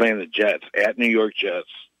 playing the Jets, at New York Jets,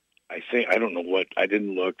 I don't know what, I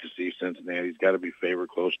didn't look to see Cincinnati's got to be favored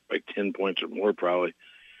close by 10 points or more probably.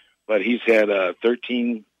 But he's had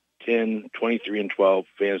 13, 10, 23, and 12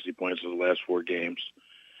 fantasy points in the last 4 games.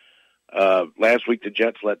 Last week, the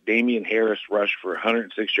Jets let Damian Harris rush for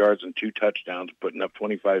 106 yards and 2 touchdowns, putting up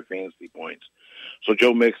 25 fantasy points. So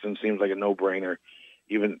Joe Mixon seems like a no-brainer.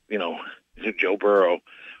 Even, Joe Burrow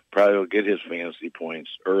probably will get his fantasy points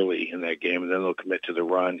early in that game, and then they'll commit to the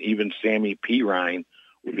run. Even Sammy P. Ryan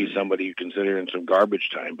would be somebody you consider in some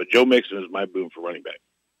garbage time. But Joe Mixon is my boom for running back.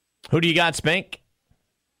 Who do you got, Spank?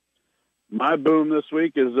 My boom this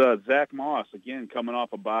week is Zach Moss, again, coming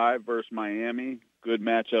off a bye versus Miami. Good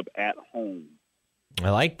matchup at home.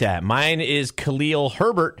 I like that. Mine is Khalil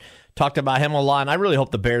Herbert. Talked about him a lot, and I really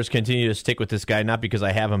hope the Bears continue to stick with this guy, not because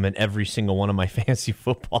I have him in every single one of my fantasy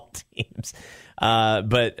football teams.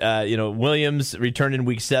 But Williams returned in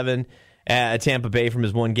Week 7 at Tampa Bay from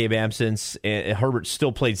his 1-game absence. Herbert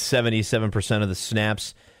still played 77% of the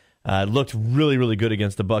snaps. Looked really, really good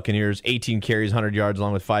against the Buccaneers. 18 carries, 100 yards,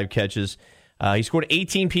 along with 5 catches. He scored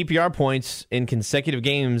 18 PPR points in consecutive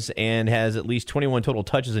games and has at least 21 total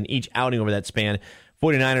touches in each outing over that span.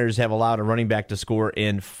 49ers have allowed a running back to score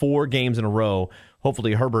in 4 games in a row.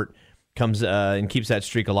 Hopefully Herbert comes and keeps that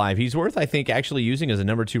streak alive. He's worth, I think, actually using as a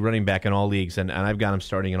number 2 running back in all leagues, and I've got him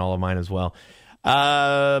starting in all of mine as well.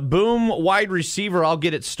 Boom, wide receiver, I'll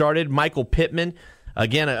get it started. Michael Pittman,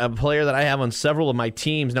 again, a player that I have on several of my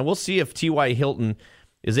teams. Now, we'll see if T.Y. Hilton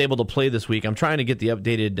is able to play this week. I'm trying to get the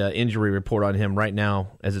updated injury report on him right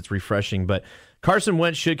now as it's refreshing, but Carson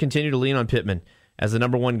Wentz should continue to lean on Pittman as the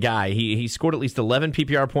number 1 guy. He scored at least 11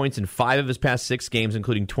 PPR points in 5 of his past 6 games,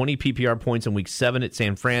 including 20 PPR points in Week 7 at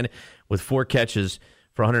San Fran with 4 catches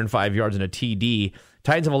for 105 yards and a TD.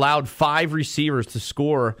 Titans have allowed 5 receivers to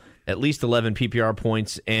score at least 11 PPR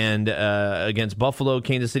points, and against Buffalo,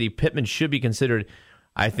 Kansas City, Pittman should be considered,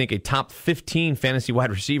 I think, a top 15 fantasy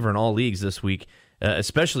wide receiver in all leagues this week,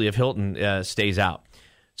 especially if Hilton stays out.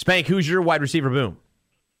 Spank, who's your wide receiver boom?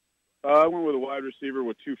 I went with a wide receiver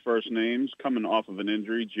with 2 first names coming off of an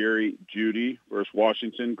injury, Jerry Jeudy versus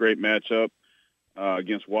Washington. Great matchup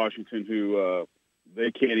against Washington, who they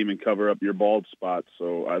can't even cover up your bald spot,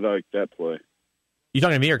 so I like that play. You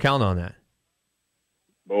talking to me or Calna on that?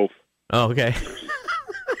 Both. Oh, okay.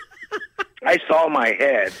 I saw my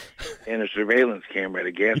head in a surveillance camera at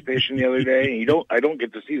a gas station the other day, and I don't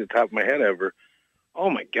get to see the top of my head ever. Oh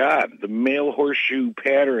my God, the male horseshoe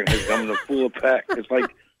pattern has come to full effect. It's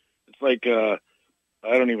like I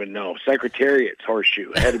don't even know, Secretariat's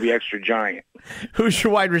horseshoe. It had to be extra giant. Who's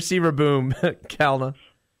your wide receiver boom, Calna?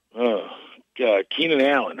 Keenan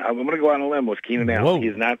Allen. I'm going to go on a limb with Keenan Allen. Whoa. He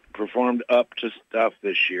has not performed up to stuff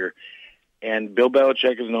this year, and Bill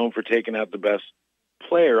Belichick is known for taking out the best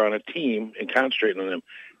player on a team and concentrating on them.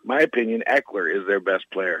 In my opinion, Eckler is their best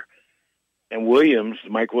player. And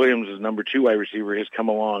Mike Williams is number 2 wide receiver, has come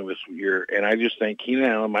along this year, and I just think Keenan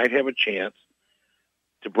Allen might have a chance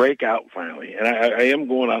to break out finally. And I am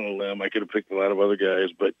going on a limb. I could have picked a lot of other guys,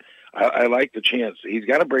 but I like the chance. He's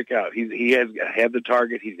got to break out. He has had the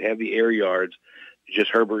target. He's had the air yards.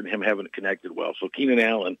 Just Herbert and him haven't connected well. So Keenan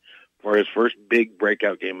Allen for his first big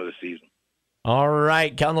breakout game of the season. All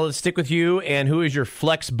right, Calna, let's stick with you. And who is your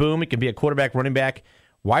flex boom? It can be a quarterback, running back,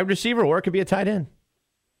 wide receiver, or it could be a tight end.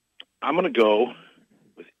 I'm going to go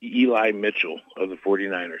with Eli Mitchell of the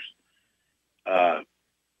 49ers.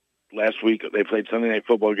 Last week, they played Sunday Night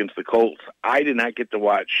Football against the Colts. I did not get to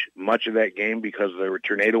watch much of that game because there were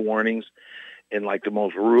tornado warnings in like the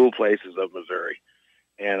most rural places of Missouri.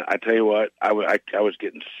 And I tell you what, I was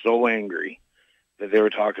getting so angry that they were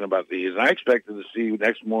talking about these. And I expected to see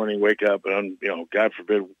next morning, wake up and, God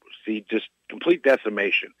forbid, see just complete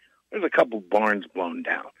decimation. There's a couple barns blown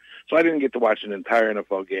down. So I didn't get to watch an entire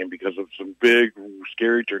NFL game because of some big,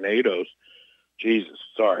 scary tornadoes. Jesus,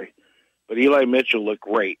 sorry. But Eli Mitchell looked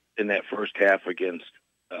great in that first half against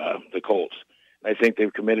the Colts. I think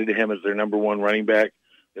they've committed to him as their number 1 running back.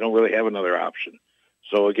 They don't really have another option.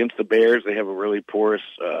 So against the Bears, they have a really porous.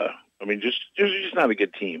 Just not a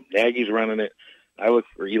good team. Nagy's running it. I look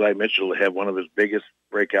for Eli Mitchell to have one of his biggest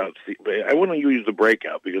breakouts. I wouldn't use the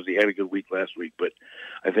breakout because he had a good week last week, but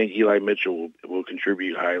I think Eli Mitchell will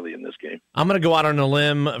contribute highly in this game. I'm going to go out on a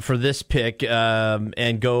limb for this pick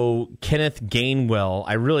and go Kenneth Gainwell.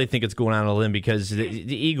 I really think it's going out on a limb because the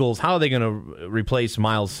Eagles, how are they going to replace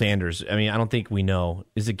Miles Sanders? I mean, I don't think we know.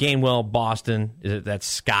 Is it Gainwell, Boston? Is it that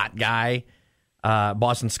Scott guy,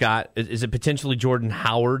 Boston Scott? Is it potentially Jordan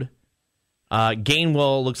Howard?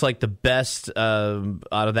 Gainwell looks like the best out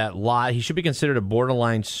of that lot. He should be considered a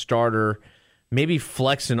borderline starter, maybe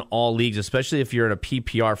flex in all leagues, especially if you're in a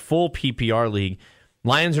PPR, full PPR league.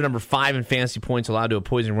 Lions are number 5 in fantasy points allowed to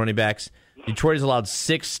opposing running backs. Detroit has allowed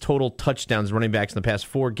 6 total touchdowns running backs in the past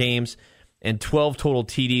 4 games and 12 total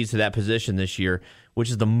TDs to that position this year, which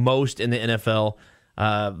is the most in the NFL.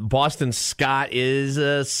 Boston Scott is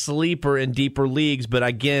a sleeper in deeper leagues, but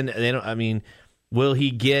again, will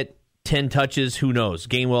he get 10 touches? Who knows?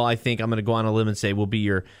 Gainwell, I think I'm going to go on a limb and say will be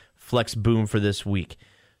your flex boom for this week.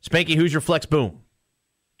 Spanky, who's your flex boom?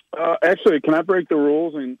 Actually, can I break the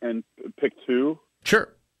rules and pick 2? Sure.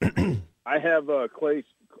 I have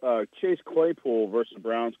Chase Claypool versus the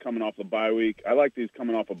Browns coming off the bye week. I like these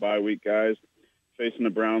coming off a bye week guys facing the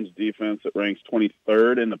Browns defense that ranks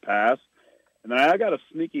 23rd in the pass. And then I got a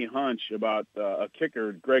sneaky hunch about a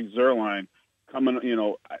kicker, Greg Zuerlein,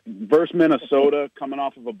 coming, versus Minnesota, coming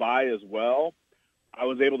off of a bye as well. I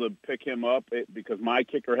was able to pick him up because my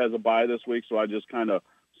kicker has a bye this week, so I just kind of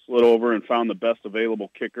slid over and found the best available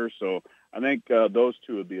kicker. So I think those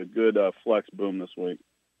two would be a good flex boom this week.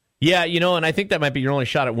 Yeah, and I think that might be your only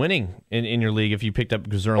shot at winning in your league if you picked up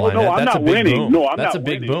Zuerlein. Oh, no, I'm not winning. Boom. No, I'm that's not a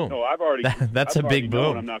big winning. boom. No, I've already. That's a big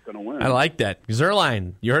boom. I'm not going to win. I like that.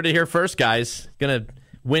 Zuerlein, you heard it here first, guys. Going to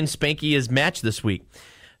win Spanky his match this week.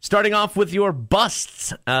 Starting off with your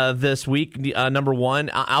busts this week, number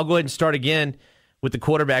 1, I'll go ahead and start again with the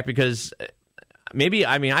quarterback because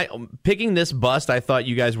picking this bust, I thought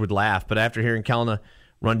you guys would laugh, but after hearing Kalna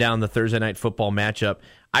run down the Thursday Night Football matchup,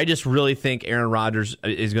 I just really think Aaron Rodgers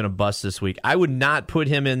is going to bust this week. I would not put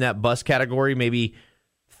him in that bust category maybe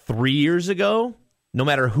 3 years ago. No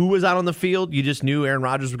matter who was out on the field, you just knew Aaron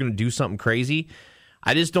Rodgers was going to do something crazy.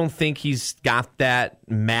 I just don't think he's got that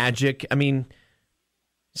magic. I mean,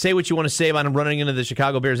 say what you want to say about him running into the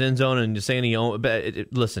Chicago Bears end zone and just saying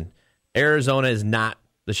listen, Arizona is not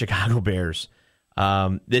the Chicago Bears.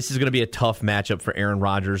 This is going to be a tough matchup for Aaron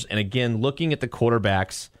Rodgers. And again, looking at the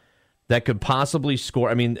quarterbacks that could possibly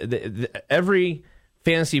score, every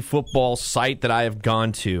fantasy football site that I have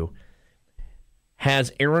gone to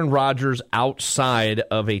has Aaron Rodgers outside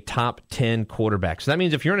of a top 10 quarterback. So that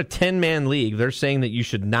means if you're in a 10-man league, they're saying that you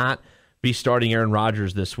should not be starting Aaron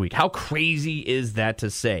Rodgers this week. How crazy is that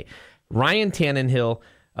to say? Ryan Tannehill,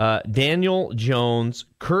 Daniel Jones,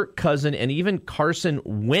 Kirk Cousins, and even Carson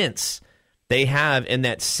Wentz, they have in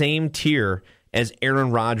that same tier as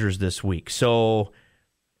Aaron Rodgers this week. So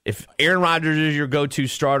if Aaron Rodgers is your go-to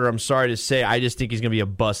starter, I'm sorry to say, I just think he's going to be a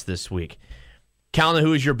bust this week. Calvin,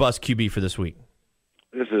 who is your bust QB for this week?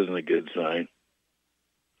 This isn't a good sign.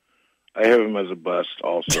 I have him as a bust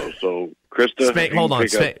also. So, Krista, Spank, hold on.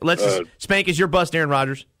 Spank, is your bust Aaron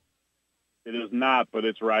Rodgers? It is not, but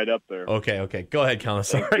it's right up there. Okay. Go ahead, Calvin.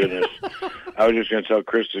 Sorry. Thank goodness. I was just going to tell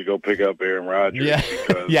Krista to go pick up Aaron Rodgers.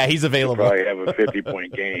 Yeah, he's available. He'll probably have a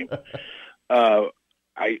 50-point game.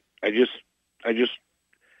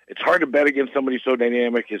 It's hard to bet against somebody so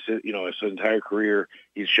dynamic. His entire career,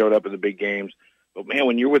 he's showed up in the big games. But, man,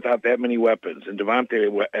 when you're without that many weapons, and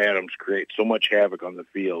Devontae Adams creates so much havoc on the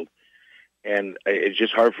field, and it's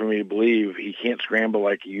just hard for me to believe he can't scramble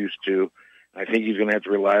like he used to. I think he's going to have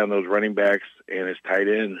to rely on those running backs and his tight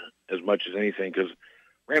end as much as anything because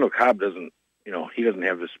Randall Cobb doesn't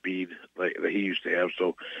have the speed that he used to have.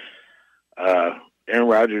 So Aaron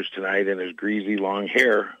Rodgers tonight and his greasy long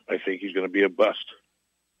hair, I think he's going to be a bust.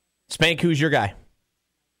 Spank, who's your guy?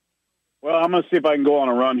 Well, I'm going to see if I can go on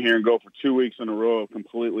a run here and go for 2 weeks in a row of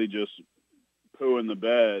completely just poo in the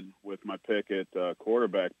bed with my pick at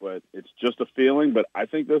quarterback. But it's just a feeling. But I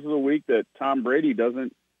think this is a week that Tom Brady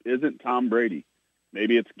isn't Tom Brady.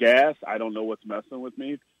 Maybe it's gas. I don't know what's messing with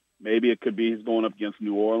me. Maybe it could be he's going up against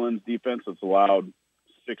New Orleans defense that's allowed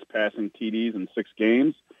 6 passing TDs in 6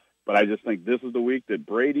 games. But I just think this is the week that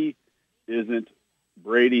Brady isn't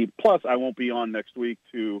Brady. Plus, I won't be on next week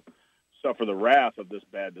to suffer the wrath of this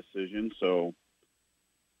bad decision. So,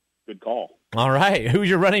 good call. All right. Who's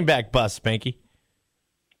your running back bust, Spanky?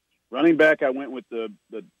 Running back, I went with the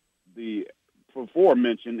before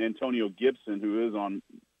mentioned Antonio Gibson, who is on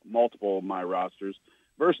multiple of my rosters.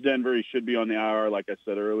 Versus Denver, he should be on the IR, like I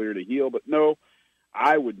said earlier, to heal. But no,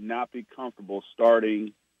 I would not be comfortable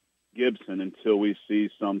starting Gibson until we see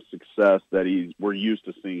some success that we're used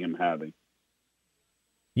to seeing him having.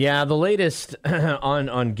 Yeah, the latest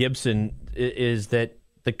on Gibson is that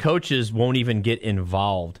the coaches won't even get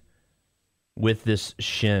involved with this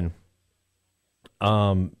shin.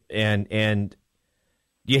 And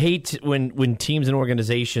you hate when teams and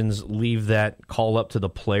organizations leave that call up to the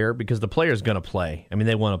player because the player's going to play. I mean,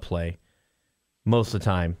 they want to play most of the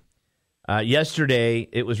time. Yesterday,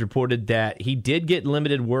 it was reported that he did get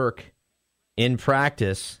limited work in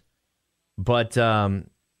practice, but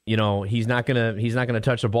he's not gonna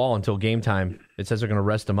touch the ball until game time. It says they're going to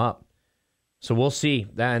rest him up, so we'll see.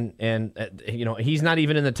 He's not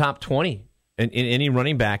even in the top 20 in any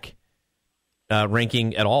running back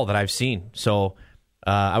ranking at all that I've seen. So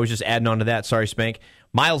I was just adding on to that. Sorry, Spank.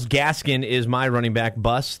 Myles Gaskin is my running back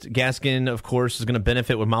bust. Gaskin, of course, is going to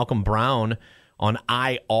benefit with Malcolm Brown on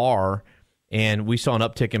IR. And we saw an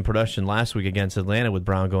uptick in production last week against Atlanta with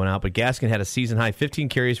Brown going out. But Gaskin had a season-high 15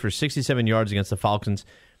 carries for 67 yards against the Falcons.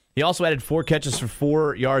 He also added 4 catches for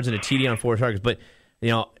 4 yards and a TD on 4 targets. But,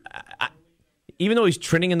 even though he's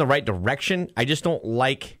trending in the right direction, I just don't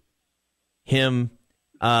like him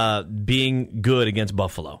being good against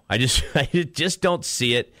Buffalo. I just don't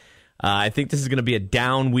see it. I think this is going to be a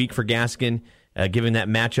down week for Gaskin, given that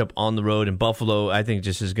matchup on the road in Buffalo. I think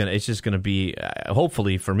it's just going to be,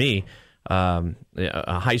 hopefully for me,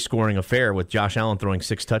 a high-scoring affair with Josh Allen throwing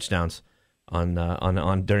 6 touchdowns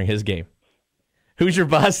on during his game. Who's your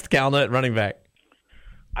bust, Calna, at running back?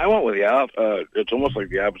 I went with it's almost like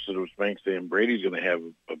the opposite of Spank saying Brady's going to have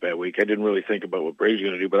a bad week. I didn't really think about what Brady's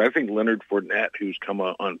going to do, but I think Leonard Fournette, who's come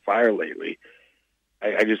on fire lately,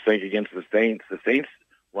 I just think against the Saints'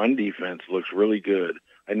 run defense looks really good.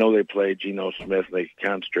 I know they play Geno Smith and they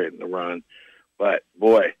can concentrate in the run, but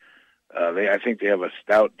boy, I think they have a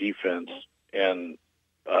stout defense, and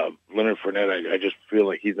Leonard Fournette, I just feel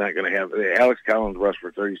like he's not going to have. Alex Collins rushed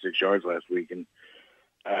for 36 yards last week, and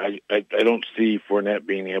I don't see Fournette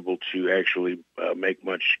being able to actually make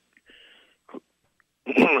much.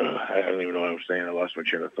 I don't even know what I'm saying. I lost my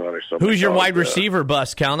train of thought. Who's your wide receiver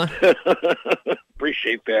bust, Calna?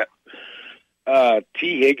 Appreciate that.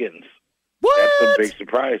 T. Higgins. What? That's a big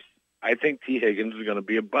surprise. I think T. Higgins is going to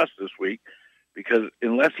be a bust this week because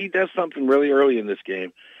unless he does something really early in this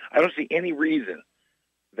game, I don't see any reason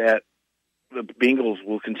that the Bengals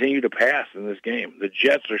will continue to pass in this game. The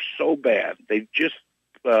Jets are so bad. They just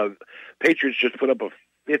Patriots just put up a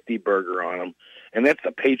 50-burger on them, and that's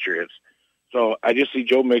the Patriots. So I just see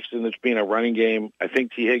Joe Mixon as being a running game. I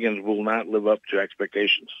think T. Higgins will not live up to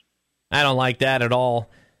expectations. I don't like that at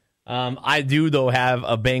all. I do, though, have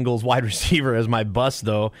a Bengals wide receiver as my bust,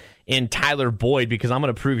 though, in Tyler Boyd, because I'm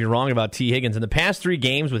going to prove you wrong about T. Higgins. In the past 3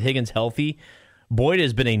 games with Higgins healthy, Boyd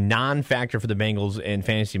has been a non-factor for the Bengals in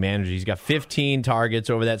fantasy managers. He's got 15 targets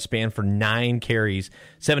over that span for 9 carries,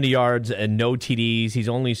 70 yards, and no TDs. He's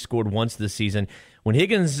only scored once this season. When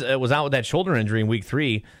Higgins was out with that shoulder injury in Week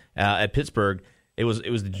 3 at Pittsburgh, it was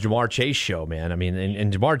the Jamar Chase show, man. I mean,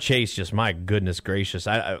 and Jamar Chase, just my goodness gracious,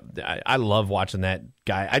 I love watching that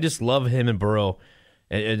guy. I just love him and Burrow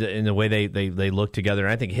in the way they look together.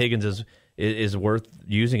 And I think Higgins is worth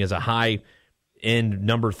using as a high-end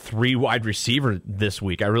number 3 wide receiver this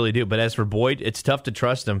week. I really do. But as for Boyd, it's tough to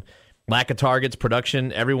trust him. Lack of targets,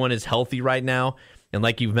 production, everyone is healthy right now. And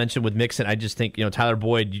like you've mentioned with Mixon, I just think Tyler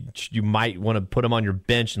Boyd, you might want to put him on your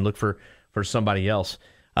bench and look for somebody else.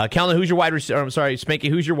 Calvin, who's your wide receiver? I'm sorry, Spanky,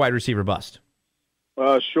 who's your wide receiver bust?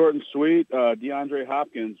 Short and sweet. DeAndre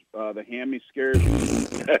Hopkins. The hammy scares me.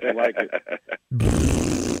 I like it.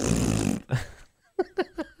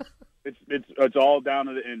 It's all down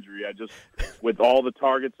to the injury. With all the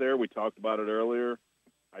targets there, we talked about it earlier.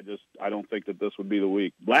 I don't think that this would be the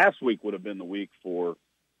week. Last week would have been the week for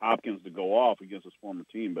Hopkins to go off against his former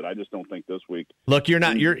team, but I just don't think this week. Look, you're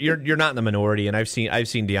not in the minority, and I've seen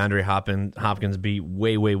DeAndre Hopkins be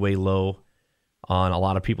way low on a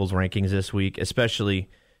lot of people's rankings this week, especially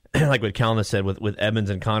like what Calvin said with Edmonds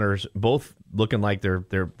and Connors both looking like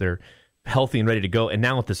they're healthy and ready to go, and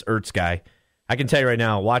now with this Ertz guy, I can tell you right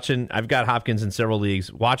now, I've got Hopkins in several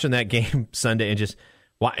leagues, watching that game Sunday, and just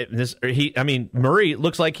Murray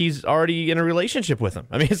looks like he's already in a relationship with him.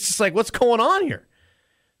 I mean, it's just like, what's going on here?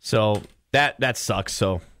 So that sucks.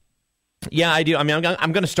 So yeah, I do. I mean,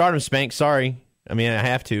 I'm going to start him, Spank. Sorry. I mean, I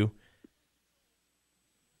have to.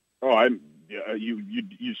 Oh,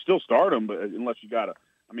 you still start him, but unless you got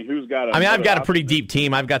who's got a? I mean, I've got a pretty deep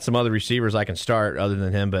team. I've got some other receivers I can start other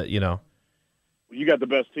than him, but you got the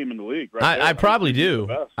best team in the league, right? I probably do.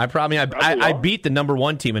 I beat the number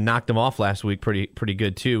 1 team and knocked them off last week pretty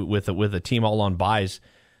good too with a team all on buys.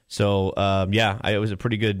 So, it was a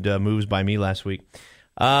pretty good moves by me last week.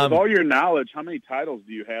 With all your knowledge, how many titles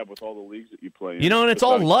do you have with all the leagues that you play in? And it's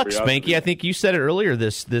all luck, Spanky. I think you said it earlier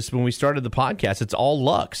this when we started the podcast. It's all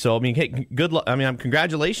luck. So, hey, good luck.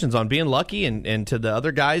 Congratulations on being lucky, and to the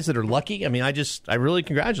other guys that are lucky. I really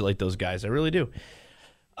congratulate those guys. I really do.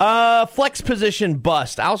 Flex position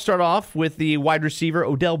bust. I'll start off with the wide receiver,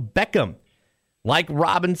 Odell Beckham. Like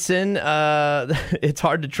Robinson, it's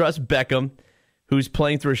hard to trust Beckham, who's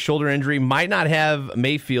playing through a shoulder injury. Might not have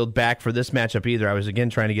Mayfield back for this matchup either. I was, again,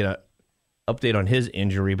 trying to get an update on his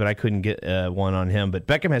injury, but I couldn't get one on him. But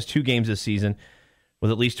Beckham has 2 games this season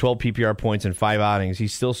with at least 12 PPR points in 5 outings.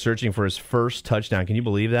 He's still searching for his first touchdown. Can you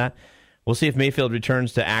believe that? We'll see if Mayfield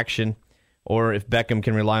returns to action or if Beckham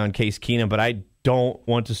can rely on Case Keenum, but I don't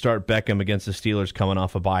want to start Beckham against the Steelers coming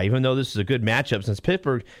off a bye, even though this is a good matchup. Since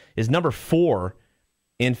Pittsburgh is number 4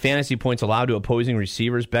 in fantasy points allowed to opposing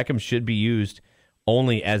receivers, Beckham should be used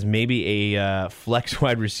only as maybe a flex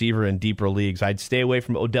wide receiver in deeper leagues. I'd stay away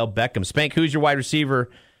from Odell Beckham. Spank, who's your wide receiver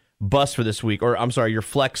bust for this week? Or, I'm sorry, your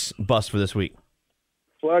flex bust for this week?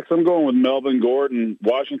 Flex, I'm going with Melvin Gordon.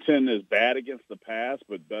 Washington is bad against the pass,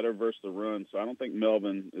 but better versus the run, so I don't think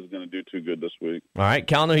Melvin is going to do too good this week. All right,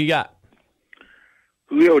 Calno, who you got?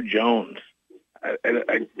 Julio Jones.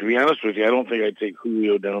 To be honest with you, I don't think I'd take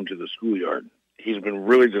Julio down to the schoolyard. He's been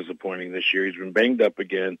really disappointing this year. He's been banged up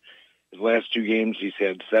again. His last 2 games, he's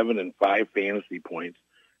had 7 and 5 fantasy points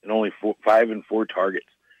and only 5 and 4 targets.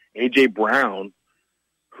 A.J. Brown,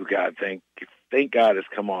 who thank God has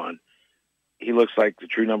come on. He looks like the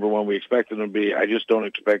true number 1 we expected him to be. I just don't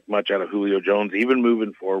expect much out of Julio Jones, even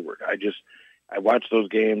moving forward. I watched those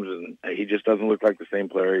games, and he just doesn't look like the same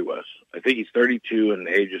player he was. I think he's 32, and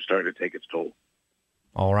age is starting to take its toll.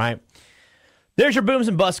 All right. There's your booms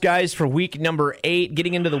and busts, guys, for week number 8.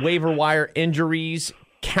 Getting into the waiver wire injuries.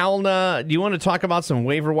 Kalna, do you want to talk about some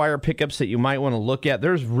waiver wire pickups that you might want to look at?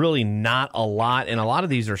 There's really not a lot, and a lot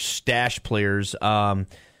of these are stash players.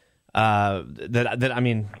 It's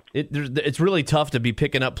really tough to be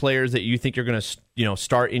picking up players that you think you're going to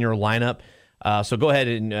start in your lineup. So go ahead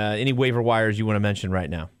and any waiver wires you want to mention right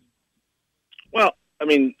now. Well,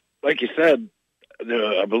 like you said,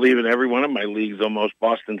 I believe in every one of my leagues almost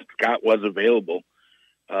Boston Scott was available.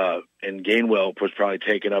 And Gainwell was probably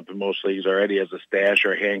taken up in most leagues already as a stash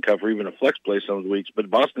or a handcuff or even a flex play some of the weeks. But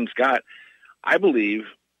Boston Scott, I believe,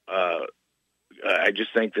 I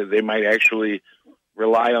just think that they might actually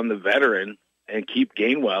rely on the veteran and keep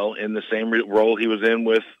Gainwell in the same role he was in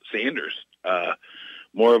with Sanders.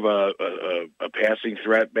 More of a passing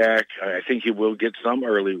threat back. I think he will get some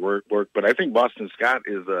early work, but I think Boston Scott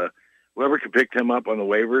is whoever could pick him up on the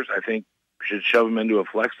waivers, I think should shove him into a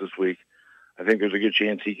flex this week. I think there's a good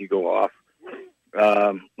chance he could go off.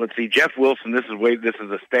 Let's see, Jeff Wilson. This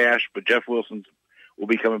is a stash, but Jeff Wilson will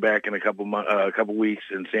be coming back in a couple weeks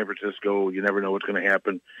in San Francisco. You never know what's going to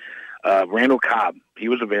happen. Randall Cobb, he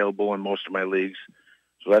was available in most of my leagues,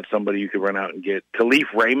 so that's somebody you could run out and get.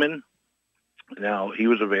 Khalif Raymond, now he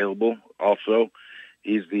was available also.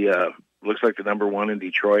 He's looks like the number 1 in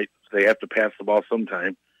Detroit. So they have to pass the ball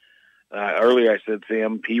sometime. Earlier I said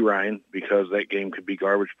Sam P. Ryan because that game could be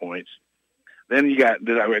garbage points. Then you got,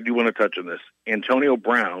 I do want to touch on this, Antonio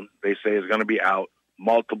Brown, they say is going to be out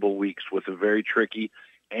multiple weeks with a very tricky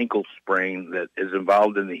ankle sprain that is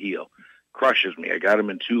involved in the heel. Crushes me. I got him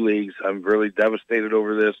in 2 leagues. I'm really devastated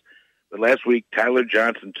over this. But last week, Tyler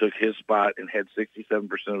Johnson took his spot and had 67%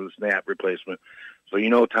 of the snap replacement. So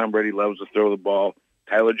Tom Brady loves to throw the ball.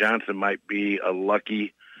 Tyler Johnson might be a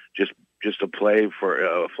lucky just a play for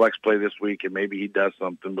a flex play this week, and maybe he does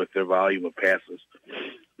something with their volume of passes.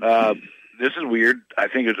 This is weird. I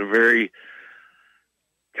think it's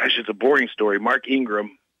it's a boring story. Mark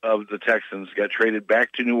Ingram of the Texans got traded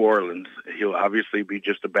back to New Orleans. He'll obviously be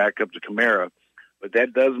just a backup to Kamara, but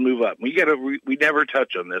that does move up. We never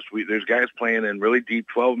touch on this. There's guys playing in really deep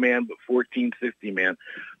 12-man, but 14, 16-man.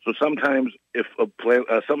 So sometimes if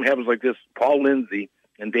something happens like this, Paul Lindsey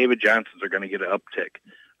and David Johnson are going to get an uptick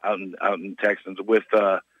out in Texans. With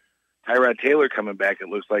Tyrod Taylor coming back, it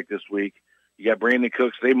looks like this week, you got Brandon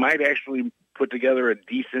Cooks. They might actually put together a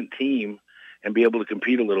decent team and be able to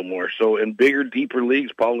compete a little more. So in bigger, deeper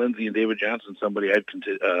leagues, Paul Lindsey and David Johnson, somebody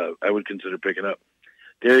I would consider picking up.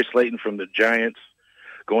 Darius Slayton from the Giants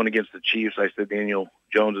going against the Chiefs. I said Daniel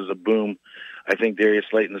Jones is a boom. I think Darius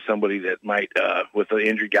Slayton is somebody that might, with the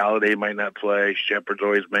injury, Galladay might not play. Shepard's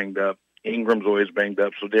always banged up. Ingram's always banged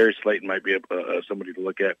up. So Darius Slayton might be somebody to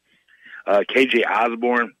look at. KJ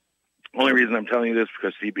Osborne. Only reason I'm telling you this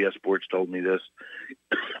because CBS Sports told me this.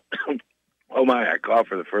 Oh my, I coughed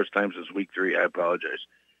for the first time since week 3. I apologize.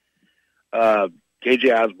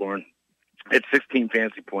 KJ Osborne, at 16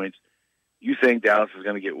 fantasy points. You think Dallas is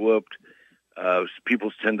going to get whooped.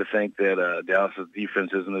 People tend to think that Dallas'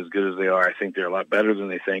 defense isn't as good as they are. I think they're a lot better than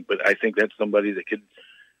they think, but I think that's somebody that could,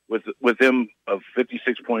 with them of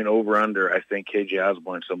 56-point over-under, I think KJ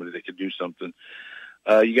Osborne, somebody that could do something.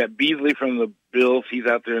 You got Beasley from the Bills. He's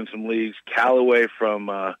out there in some leagues. Callaway from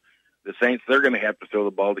the Saints. They're going to have to throw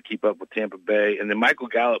the ball to keep up with Tampa Bay. And then Michael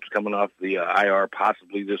Gallup's coming off the IR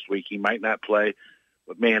possibly this week. He might not play,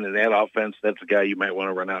 but, man, in that offense, that's a guy you might want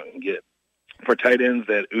to run out and get. For tight ends,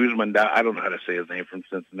 that Usman, I don't know how to say his name, from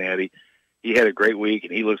Cincinnati. He had a great week,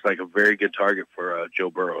 and he looks like a very good target for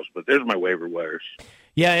Joe Burrows. But there's my waiver wires.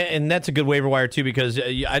 Yeah, and that's a good waiver wire, too, because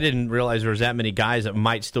I didn't realize there was that many guys that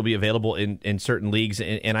might still be available in certain leagues.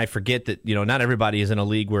 And I forget that, not everybody is in a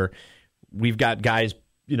league where we've got guys,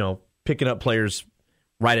 picking up players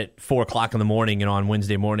right at 4 o'clock in the morning, on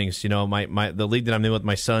Wednesday mornings. The league that I'm in with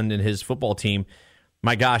my son and his football team,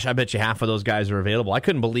 my gosh, I bet you half of those guys are available. I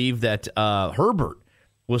couldn't believe that Herbert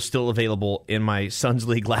was still available in my son's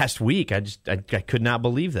league last week. I could not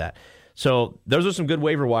believe that. So those are some good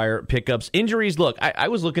waiver wire pickups. Injuries, look, I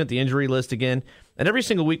was looking at the injury list again, and every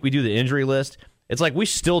single week we do the injury list. It's like we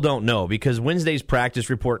still don't know because Wednesday's practice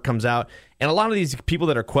report comes out, and a lot of these people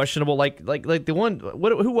that are questionable, like the one,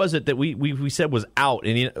 who was it that we said was out?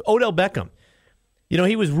 And Odell Beckham.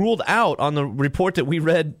 He was ruled out on the report that we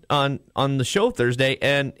read on the show Thursday,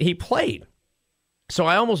 and he played. So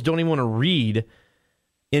I almost don't even want to read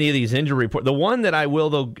any of these injury reports. The one that I will,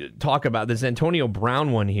 though, talk about, this Antonio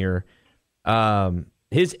Brown one here,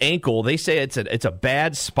 his ankle, they say it's a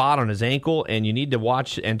bad spot on his ankle, and you need to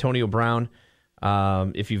watch Antonio Brown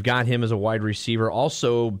if you've got him as a wide receiver.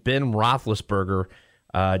 Also, Ben Roethlisberger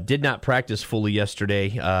did not practice fully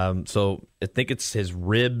yesterday, so I think it's his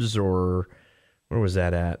ribs or... Where was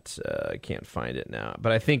that at? I can't find it now.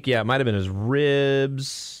 But I think, it might have been his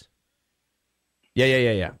ribs.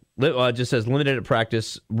 Yeah. It just says limited at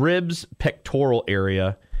practice, ribs, pectoral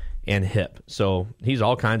area, and hip. So he's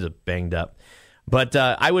all kinds of banged up. But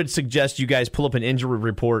I would suggest you guys pull up an injury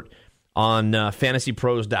report on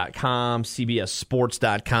fantasypros.com,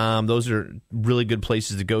 cbssports.com. Those are really good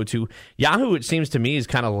places to go to. Yahoo, it seems to me, is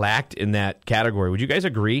kind of lacked in that category. Would you guys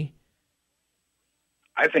agree?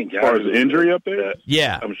 I think, as far as injury update?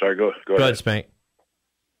 Yeah. I'm sorry, go ahead, Spank.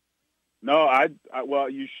 No, well,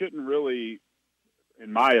 you shouldn't really,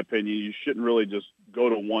 in my opinion, you shouldn't really just go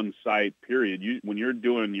to one site, period. When you're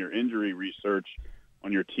doing your injury research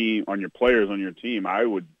on your team, on your players on your team, I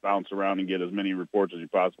would bounce around and get as many reports as you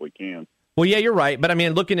possibly can. Well, yeah, you're right. But, I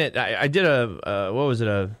mean, looking at, I did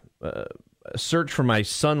a search for my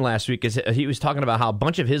son last week. He was talking about how a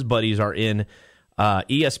bunch of his buddies are in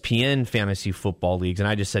ESPN fantasy football leagues, and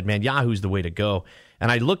I just said, man, Yahoo's the way to go.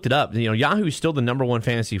 And I looked it up. Yahoo's still the number one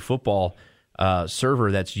fantasy football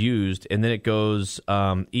server that's used, and then it goes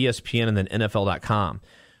ESPN and then NFL.com.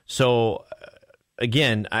 So,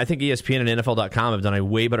 again, I think ESPN and NFL.com have done a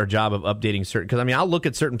way better job of updating certain, because, I'll look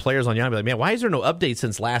at certain players on Yahoo and be like, man, why is there no update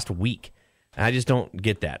since last week? And I just don't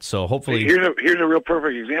get that. So, hopefully... Here's a real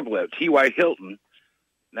perfect example of T.Y. Hilton.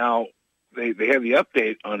 Now... They have the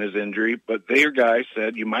update on his injury, but their guy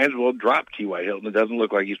said you might as well drop T.Y. Hilton. It doesn't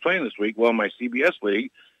look like he's playing this week. Well, in my CBS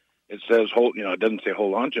league, it says it doesn't say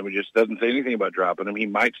hold on to him. It just doesn't say anything about dropping him. He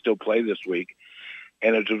might still play this week,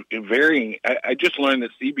 and it's varying. I just learned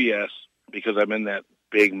that CBS, because I'm in that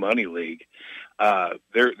big money league,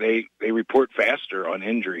 they report faster on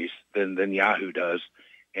injuries than Yahoo does,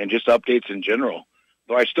 and just updates in general.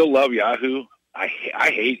 Though I still love Yahoo. I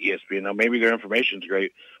hate ESPN. Now, maybe their information's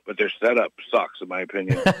great, but their setup sucks, in my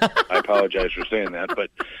opinion. I apologize for saying that. But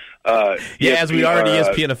yeah, as we are an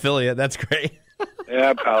ESPN affiliate, that's great. Yeah,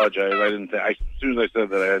 I apologize. I didn't. As soon as I said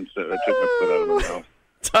that, I took my foot out of my mouth.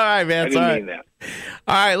 It's all right, man. I didn't mean that.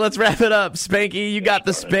 All right, let's wrap it up. Spanky, you got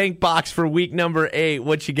the Spank box for week number 8.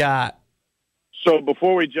 What you got? So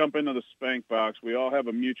before we jump into the Spank box, we all have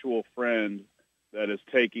a mutual friend that is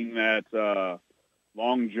taking that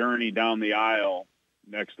long journey down the aisle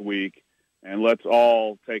next week, and let's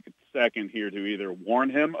all take a second here to either warn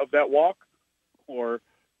him of that walk or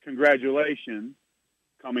congratulations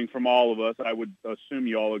coming from all of us. I would assume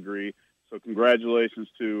you all agree. So congratulations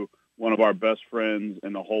to one of our best friends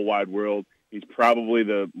in the whole wide world. He's probably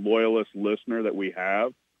the loyalist listener that we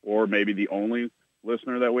have, or maybe the only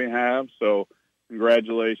listener that we have. So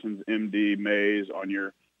congratulations, MD Mays, on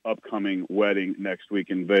your upcoming wedding next week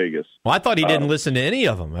in Vegas. Well, I thought he didn't listen to any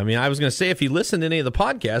of them. I was going to say if he listened to any of the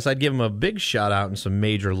podcasts, I'd give him a big shout out and some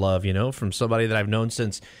major love, from somebody that I've known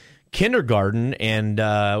since kindergarten and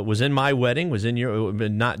was in my wedding, was in your,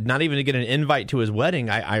 not even to get an invite to his wedding.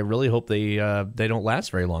 I really hope they don't last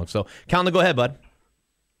very long. So, Calvin, go ahead, bud.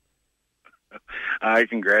 I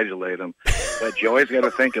congratulate him. But you always got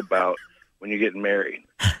to think about when you're getting married,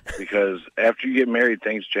 because after you get married,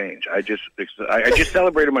 things change. I just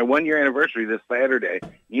celebrated my 1-year anniversary this Saturday.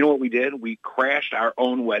 You know what we did? We crashed our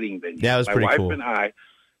own wedding venue. Yeah, it was pretty cool. My wife and I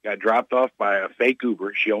got dropped off by a fake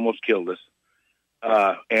Uber. She almost killed us.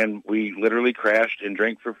 And we literally crashed and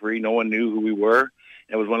drank for free. No one knew who we were.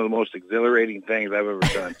 It was one of the most exhilarating things I've ever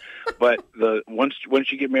done. But once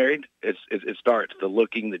you get married, it starts. The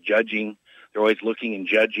looking, the judging. They're always looking and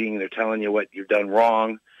judging. They're telling you what you've done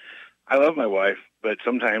wrong. I love my wife, but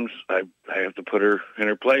sometimes I have to put her in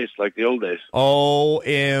her place like the old days.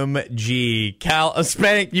 OMG. Cal,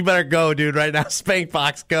 Spank, you better go, dude, right now. Spank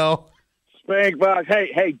Box, go. Spank Box,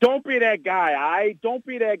 hey, don't be that guy, Don't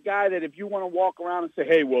be that guy that if you want to walk around and say,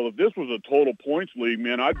 hey, well, if this was a total points league,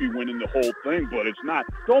 man, I'd be winning the whole thing, but it's not.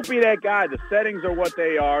 Don't be that guy. The settings are what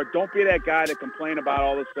they are. Don't be that guy that complain about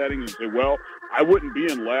all the settings and say, well, I wouldn't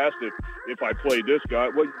be in last if I played this guy.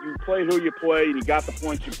 Well, you play who you play, and you got the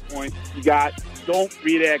points you got. Don't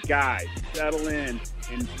be that guy. Settle in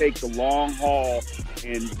and take the long haul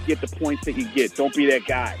and get the points that you get. Don't be that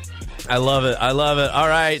guy. I love it. All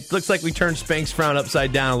right. Looks like we turned Spank's frown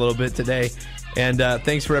upside down a little bit today. And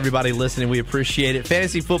thanks for everybody listening. We appreciate it.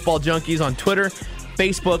 Fantasy Football Junkies on Twitter,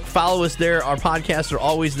 Facebook. Follow us there. Our podcasts are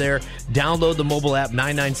always there. Download the mobile app,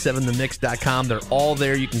 997themix.com. They're all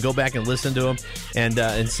there. You can go back and listen to them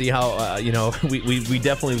and see how, we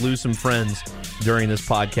definitely lose some friends during this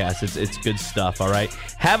podcast. It's good stuff, all right?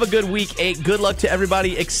 Have a good week 8. Good luck to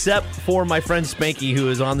everybody except for my friend Spanky, who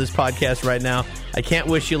is on this podcast right now. I can't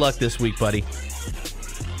wish you luck this week, buddy.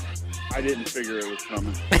 I didn't figure it was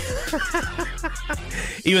coming.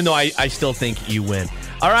 Even though I still think you win.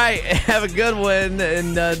 All right, have a good one.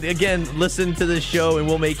 And again, listen to this show, and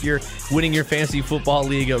we'll make your winning your fantasy football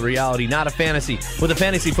league a reality, not a fantasy, with the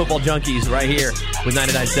Fantasy Football Junkies right here with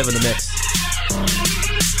 99.7 The Mix.